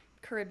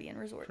Caribbean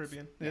Resorts.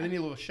 Caribbean. Yeah, they need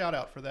a little shout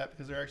out for that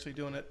because they're actually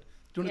doing it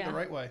the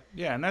right way.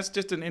 Yeah, and that's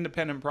just an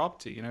independent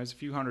property. It's a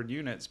few hundred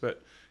units,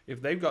 but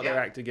if they've got their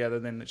act together,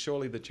 then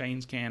surely the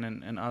chains can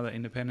and other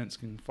independents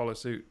can follow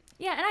suit.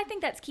 Yeah, and I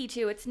think that's key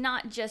too. It's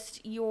not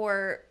just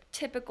your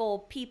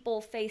typical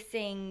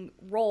people-facing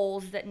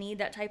roles that need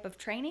that type of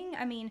training.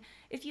 I mean,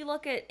 if you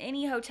look at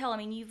any hotel,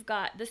 you've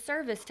got the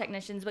service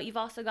technicians, but you've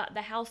also got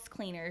the house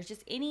cleaners.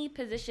 Just any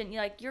position,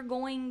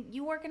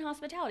 you work in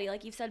hospitality,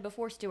 like you've said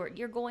before, Stuart.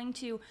 You're going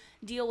to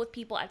deal with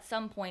people at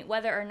some point,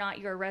 whether or not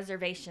you're a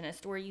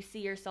reservationist or you see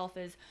yourself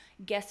as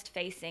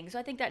guest-facing. So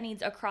I think that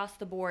across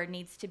the board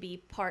needs to be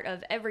part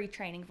of every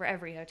training for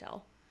every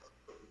hotel.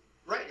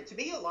 Right. And to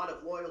me, a lot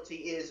of loyalty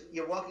is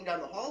you're walking down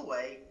the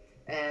hallway,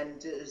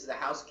 and is the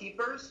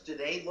housekeepers, do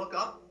they look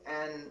up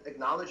and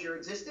acknowledge your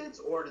existence,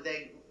 or do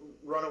they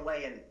run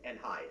away and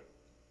hide?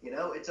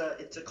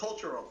 It's a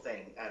cultural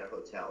thing at a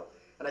hotel.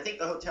 And I think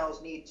the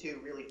hotels need to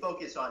really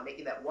focus on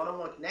making that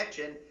one-on-one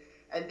connection,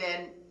 and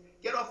then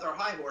get off their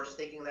high horse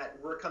thinking that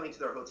we're coming to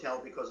their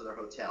hotel because of their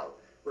hotel.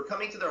 We're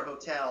coming to their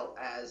hotel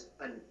as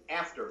an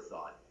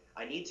afterthought.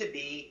 I need to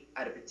be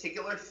at a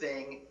particular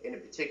thing in a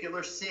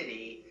particular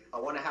city. I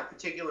want to have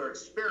particular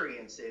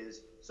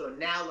experiences. So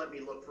now let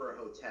me look for a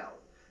hotel.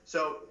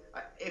 So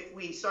if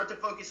we start to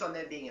focus on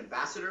them being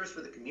ambassadors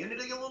for the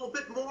community a little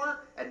bit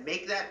more and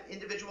make that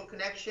individual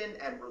connection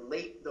and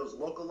relate those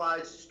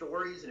localized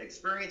stories and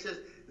experiences,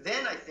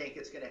 then I think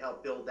it's going to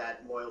help build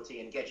that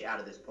loyalty and get you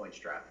out of this points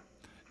trap.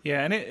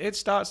 Yeah, and it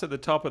starts at the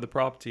top of the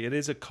property. It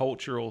is a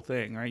cultural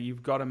thing, right?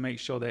 You've got to make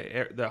sure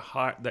that the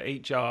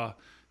HR,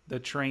 the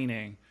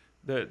training,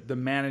 the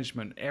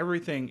management,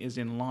 everything is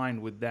in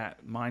line with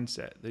that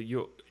mindset. That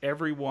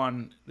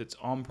everyone that's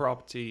on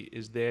property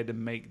is there to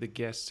make the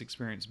guest's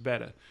experience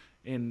better.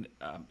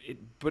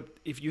 But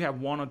if you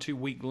have 1 or 2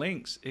 weak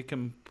links, it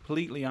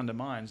completely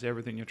undermines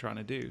everything you're trying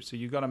to do. So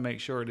you've got to make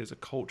sure it is a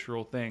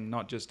cultural thing,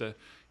 not just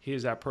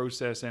here's our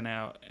process and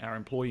our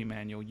employee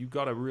manual. You've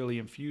got to really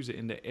infuse it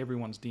into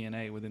everyone's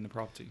DNA within the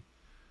property.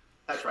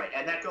 That's right,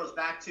 and that goes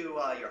back to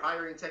your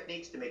hiring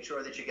techniques to make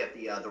sure that you get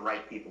the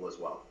right people as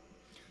well.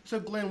 So,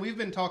 Glenn, we've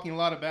been talking a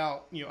lot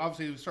about,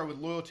 obviously we start with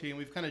loyalty and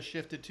we've kind of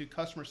shifted to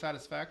customer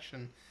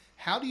satisfaction.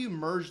 How do you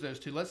merge those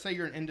two? Let's say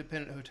you're an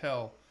independent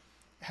hotel.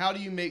 How do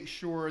you make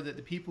sure that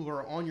the people who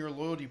are on your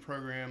loyalty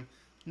program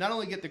not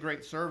only get the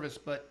great service,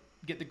 but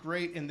get the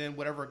great and then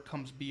whatever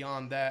comes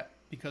beyond that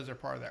because they're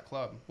part of that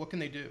club? What can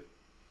they do?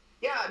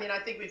 Yeah, I mean, I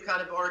think we've kind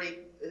of already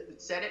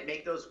said it.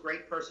 Make those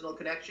great personal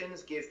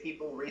connections. Give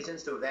people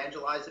reasons to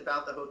evangelize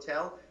about the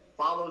hotel.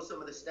 Follow some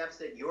of the steps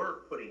that you're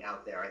putting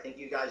out there. I think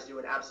you guys do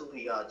an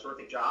absolutely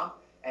terrific job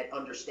at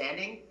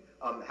understanding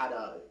how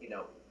to,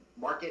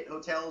 market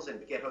hotels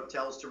and get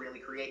hotels to really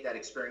create that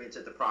experience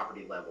at the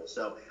property level.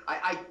 So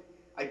I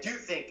do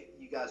think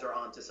you guys are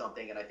onto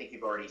something, and I think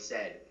you've already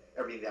said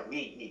everything that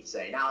we need to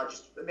say. Now,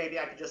 maybe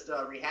I could just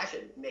rehash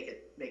it and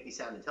make me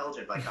sound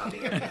intelligent by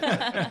copying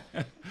it.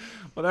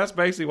 Well, that's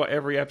basically what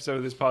every episode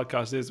of this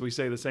podcast is. We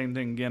say the same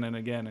thing again and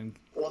again. And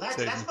well, that's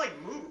my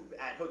move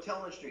at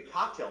hotel industry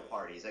cocktail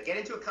parties. I get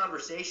into a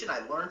conversation,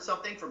 I learn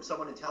something from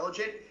someone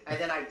intelligent, and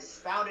then I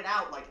spout it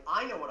out like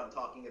I know what I'm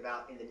talking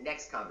about in the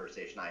next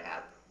conversation I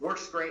have.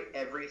 Works great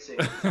every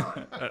single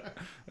time.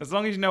 As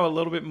long as you know a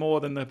little bit more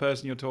than the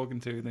person you're talking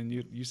to, then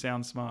you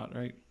sound smart,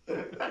 right?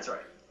 That's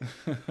right.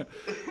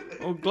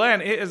 Well, Glenn,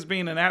 it has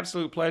been an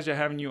absolute pleasure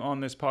having you on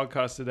this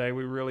podcast today.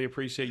 We really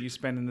appreciate you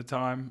spending the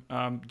time.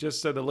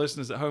 Just so the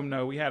listeners at home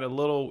know, we had a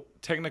little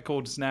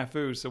technical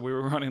snafu, so we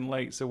were running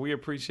late. So we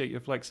appreciate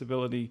your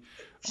flexibility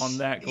on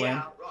that, Glenn.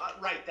 Yeah,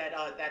 right.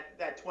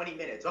 That 20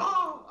 minutes.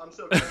 Oh, I'm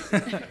so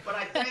crazy. But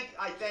I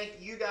thank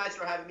you guys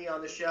for having me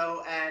on the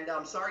show, and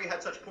I'm sorry you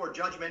had such poor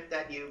judgment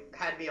that you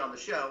had me on the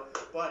show.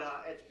 But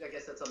I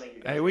guess that's something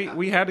you guys. Hey,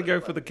 we had to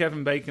go for the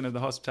Kevin Bacon of the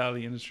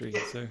hospitality industry.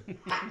 So.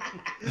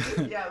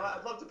 Yeah,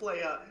 I'd love to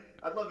play.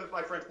 I'd love if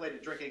my friends played a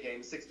drinking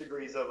game, 6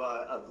 Degrees of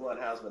Glenn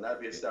Hausman.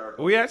 That'd be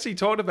hysterical. We actually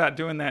talked about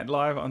doing that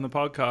live on the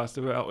podcast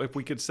about if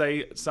we could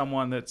say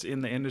someone that's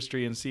in the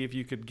industry and see if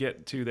you could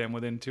get to them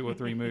within 2 or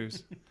 3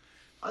 moves.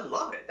 I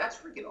love it. That's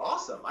freaking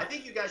awesome. I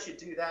think you guys should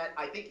do that.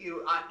 I think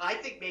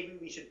maybe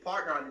we should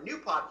partner on a new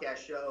podcast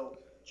show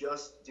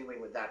just doing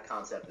with that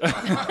concept.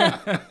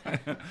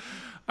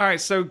 All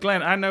right, so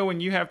Glenn, I know when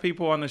you have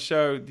people on the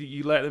show,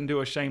 you let them do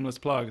a shameless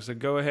plug. So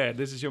go ahead.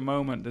 This is your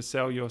moment to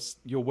sell your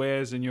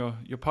wares and your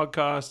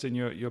podcast and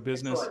your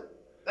business. Excellent.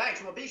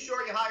 Thanks. Well, be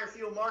sure you hire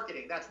Fuel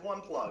Marketing. That's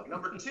one plug.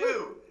 Number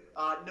 2,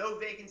 No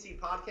Vacancy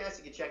Podcast.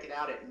 You can check it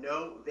out at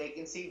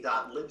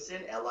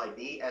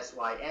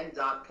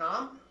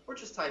novacancy.libsyn.com, or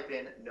just type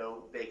in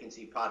No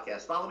Vacancy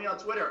Podcast. Follow me on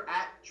Twitter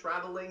at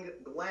Traveling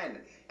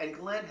Glenn. And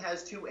Glenn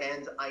has 2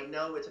 N's. I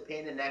know it's a pain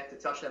in the neck to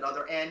touch that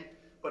other N,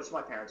 but it's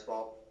my parents'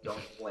 fault. Don't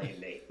blame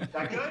me.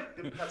 That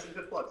good? Got some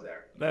good plugs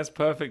there. That's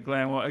perfect,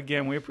 Glenn. Well,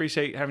 again, we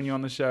appreciate having you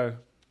on the show.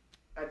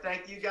 And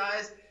thank you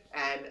guys.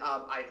 And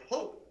I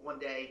hope one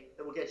day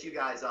that we'll get you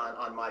guys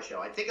on my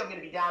show. I think I'm going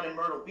to be down in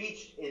Myrtle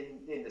Beach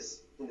in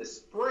the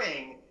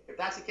spring. If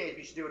that's the case,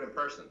 we should do it in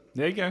person.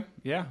 There you go.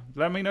 Yeah.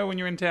 Let me know when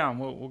you're in town.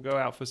 We'll go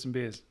out for some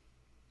beers.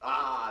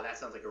 That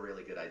sounds like a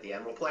really good idea.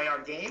 And we'll play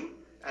our game,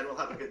 and we'll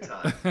have a good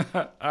time.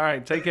 All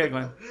right. Take care,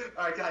 Glenn.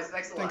 All right, guys.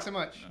 Thanks a lot. Thanks so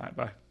much. All right.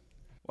 Bye.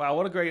 Wow.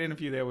 What a great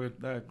interview there with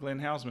Glenn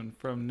Hausman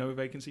from No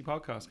Vacancy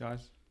Podcast,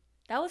 guys.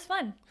 That was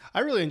fun. I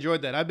really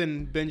enjoyed that. I've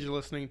been binge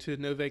listening to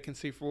No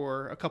Vacancy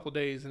for a couple of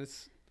days, and it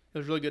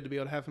was really good to be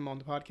able to have him on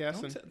the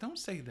podcast. Don't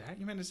say that.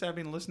 You meant to say I've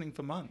been listening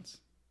for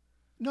months.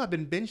 No, I've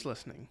been binge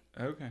listening.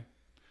 Okay.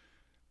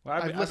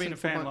 Well, I've been a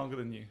fan longer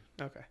than you.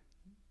 Okay.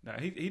 No,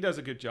 he does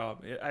a good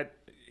job.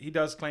 He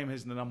does claim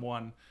he's the number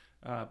one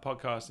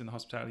podcast in the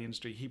hospitality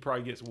industry. He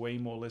probably gets way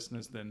more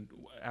listeners than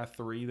our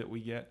 3 that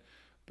we get.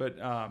 But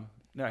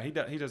no, he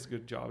does a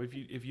good job.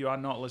 If you are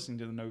not listening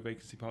to the No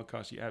Vacancy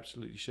Podcast, you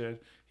absolutely should.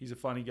 He's a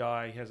funny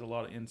guy. He has a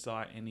lot of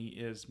insight, and he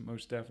is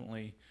most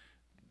definitely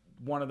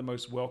one of the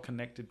most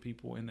well-connected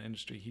people in the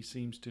industry. He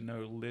seems to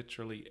know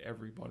literally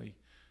everybody,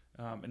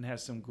 and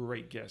has some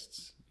great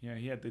guests. You know,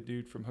 he had the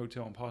dude from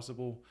Hotel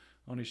Impossible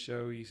on his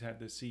show. He's had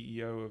the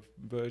CEO of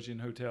Virgin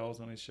Hotels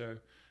on his show.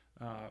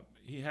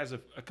 He has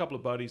a couple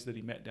of buddies that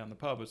he met down the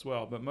pub as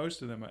well, but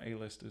most of them are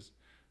A-listers.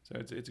 So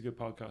it's a good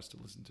podcast to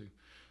listen to.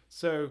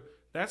 So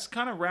that's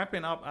kind of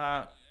wrapping up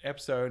our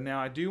episode.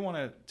 Now, I do want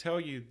to tell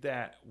you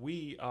that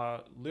we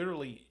are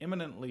literally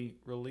imminently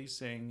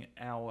releasing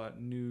our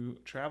new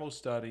travel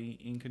study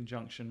in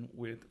conjunction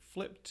with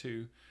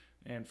Flip2.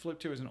 And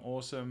Flip2 is an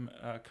awesome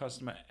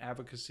customer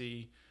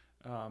advocacy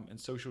and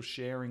social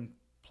sharing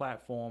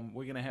platform.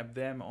 We're going to have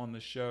them on the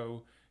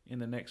show in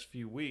the next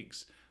few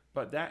weeks.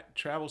 But that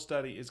travel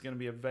study is going to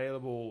be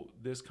available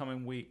this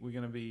coming week. We're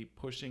going to be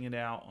pushing it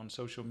out on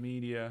social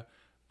media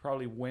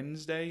probably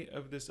Wednesday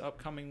of this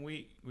upcoming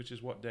week, which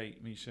is what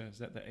date, Misha? Is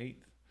that the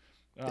 8th?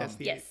 That's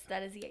the Yes, 8th.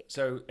 that is the 8th.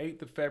 So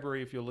 8th of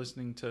February, if you're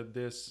listening to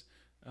this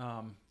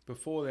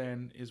before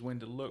then, is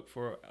when to look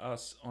for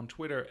us on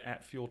Twitter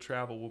at Fuel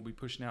Travel. We'll be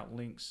pushing out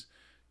links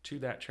to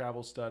that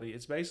travel study.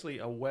 It's basically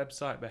a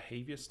website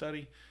behavior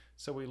study.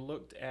 So we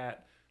looked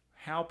at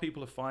how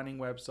people are finding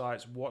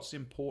websites, what's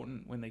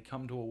important when they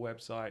come to a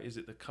website. Is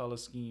it the color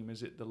scheme?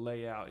 Is it the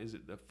layout? Is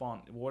it the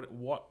font?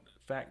 What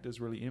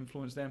factors really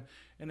influence them?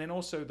 And then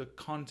also the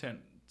content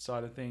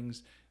side of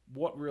things.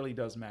 What really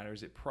does matter?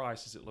 Is it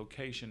price? Is it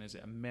location? Is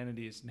it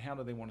amenities? And how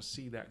do they want to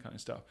see that kind of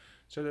stuff?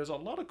 So there's a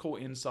lot of cool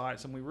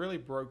insights, and we really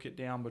broke it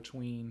down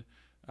between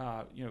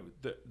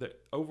the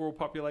overall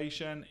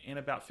population and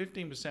about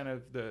 15%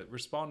 of the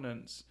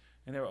respondents.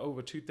 And there were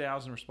over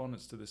 2,000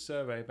 respondents to the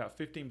survey. About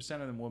 15%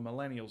 of them were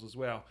millennials as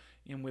well.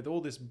 And with all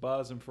this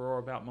buzz and furore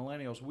about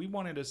millennials, we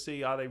wanted to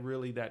see, are they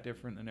really that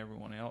different than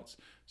everyone else?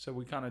 So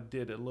we kind of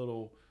did a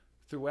little,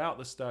 throughout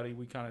the study,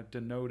 we kind of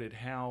denoted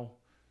how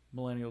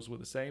millennials were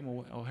the same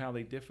or how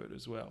they differed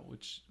as well,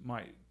 which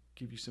might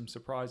give you some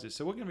surprises.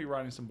 So we're going to be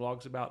writing some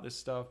blogs about this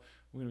stuff.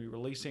 We're going to be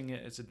releasing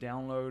it. It's a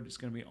download. It's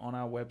going to be on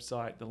our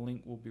website. The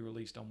link will be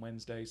released on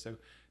Wednesday. So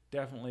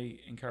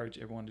definitely encourage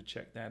everyone to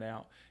check that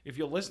out. If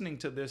you're listening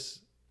to this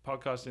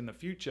podcast in the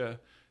future,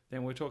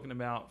 then we're talking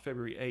about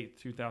February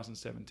 8th,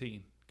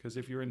 2017. Because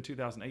if you're in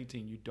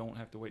 2018, you don't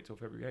have to wait till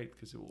February 8th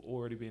because it will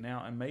already be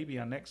out. And maybe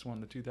our next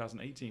one, the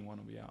 2018 one,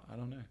 will be out. I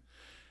don't know.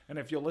 And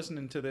if you're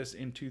listening to this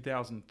in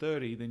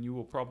 2030, then you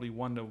will probably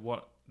wonder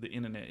what the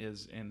internet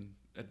is and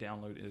a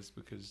download is,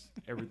 because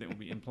everything will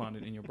be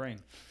implanted in your brain.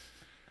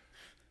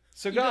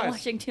 So You've been guys,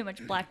 watching too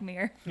much Black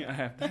Mirror. yeah, I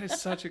have. That is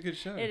such a good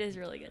show. It is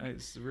really good.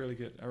 It's really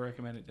good. I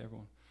recommend it to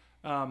everyone.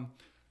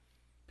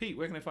 Pete,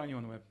 where can I find you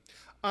on the web?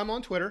 I'm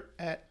on Twitter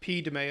at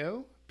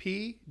PDimaio,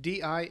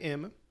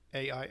 PDIMAIO.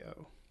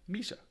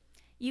 Misha.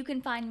 You can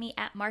find me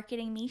at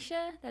Marketing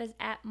Misha. That is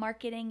at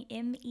Marketing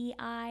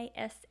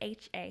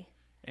MEISHA.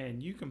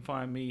 And you can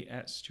find me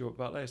at Stuart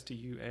Butler,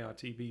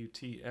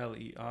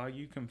 STUARTBUTLER.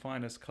 You can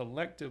find us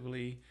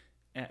collectively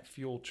at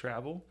Fuel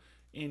Travel.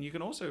 And you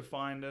can also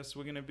find us,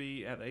 we're going to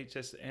be at the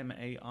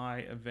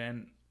HSMAI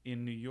event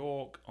in New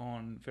York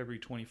on February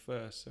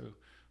 21st. So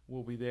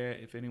we'll be there.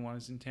 If anyone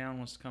is in town,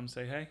 wants to come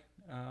say hey,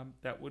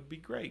 that would be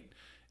great.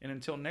 And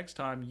until next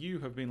time, you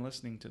have been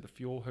listening to the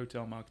Fuel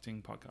Hotel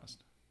Marketing Podcast.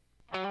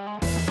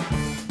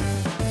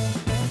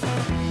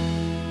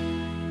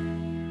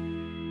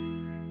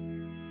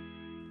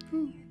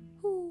 Hoo.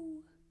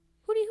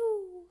 Hooty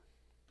hoo.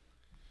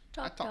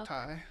 I talk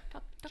Thai.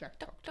 Talk, Jack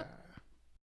talk Thai.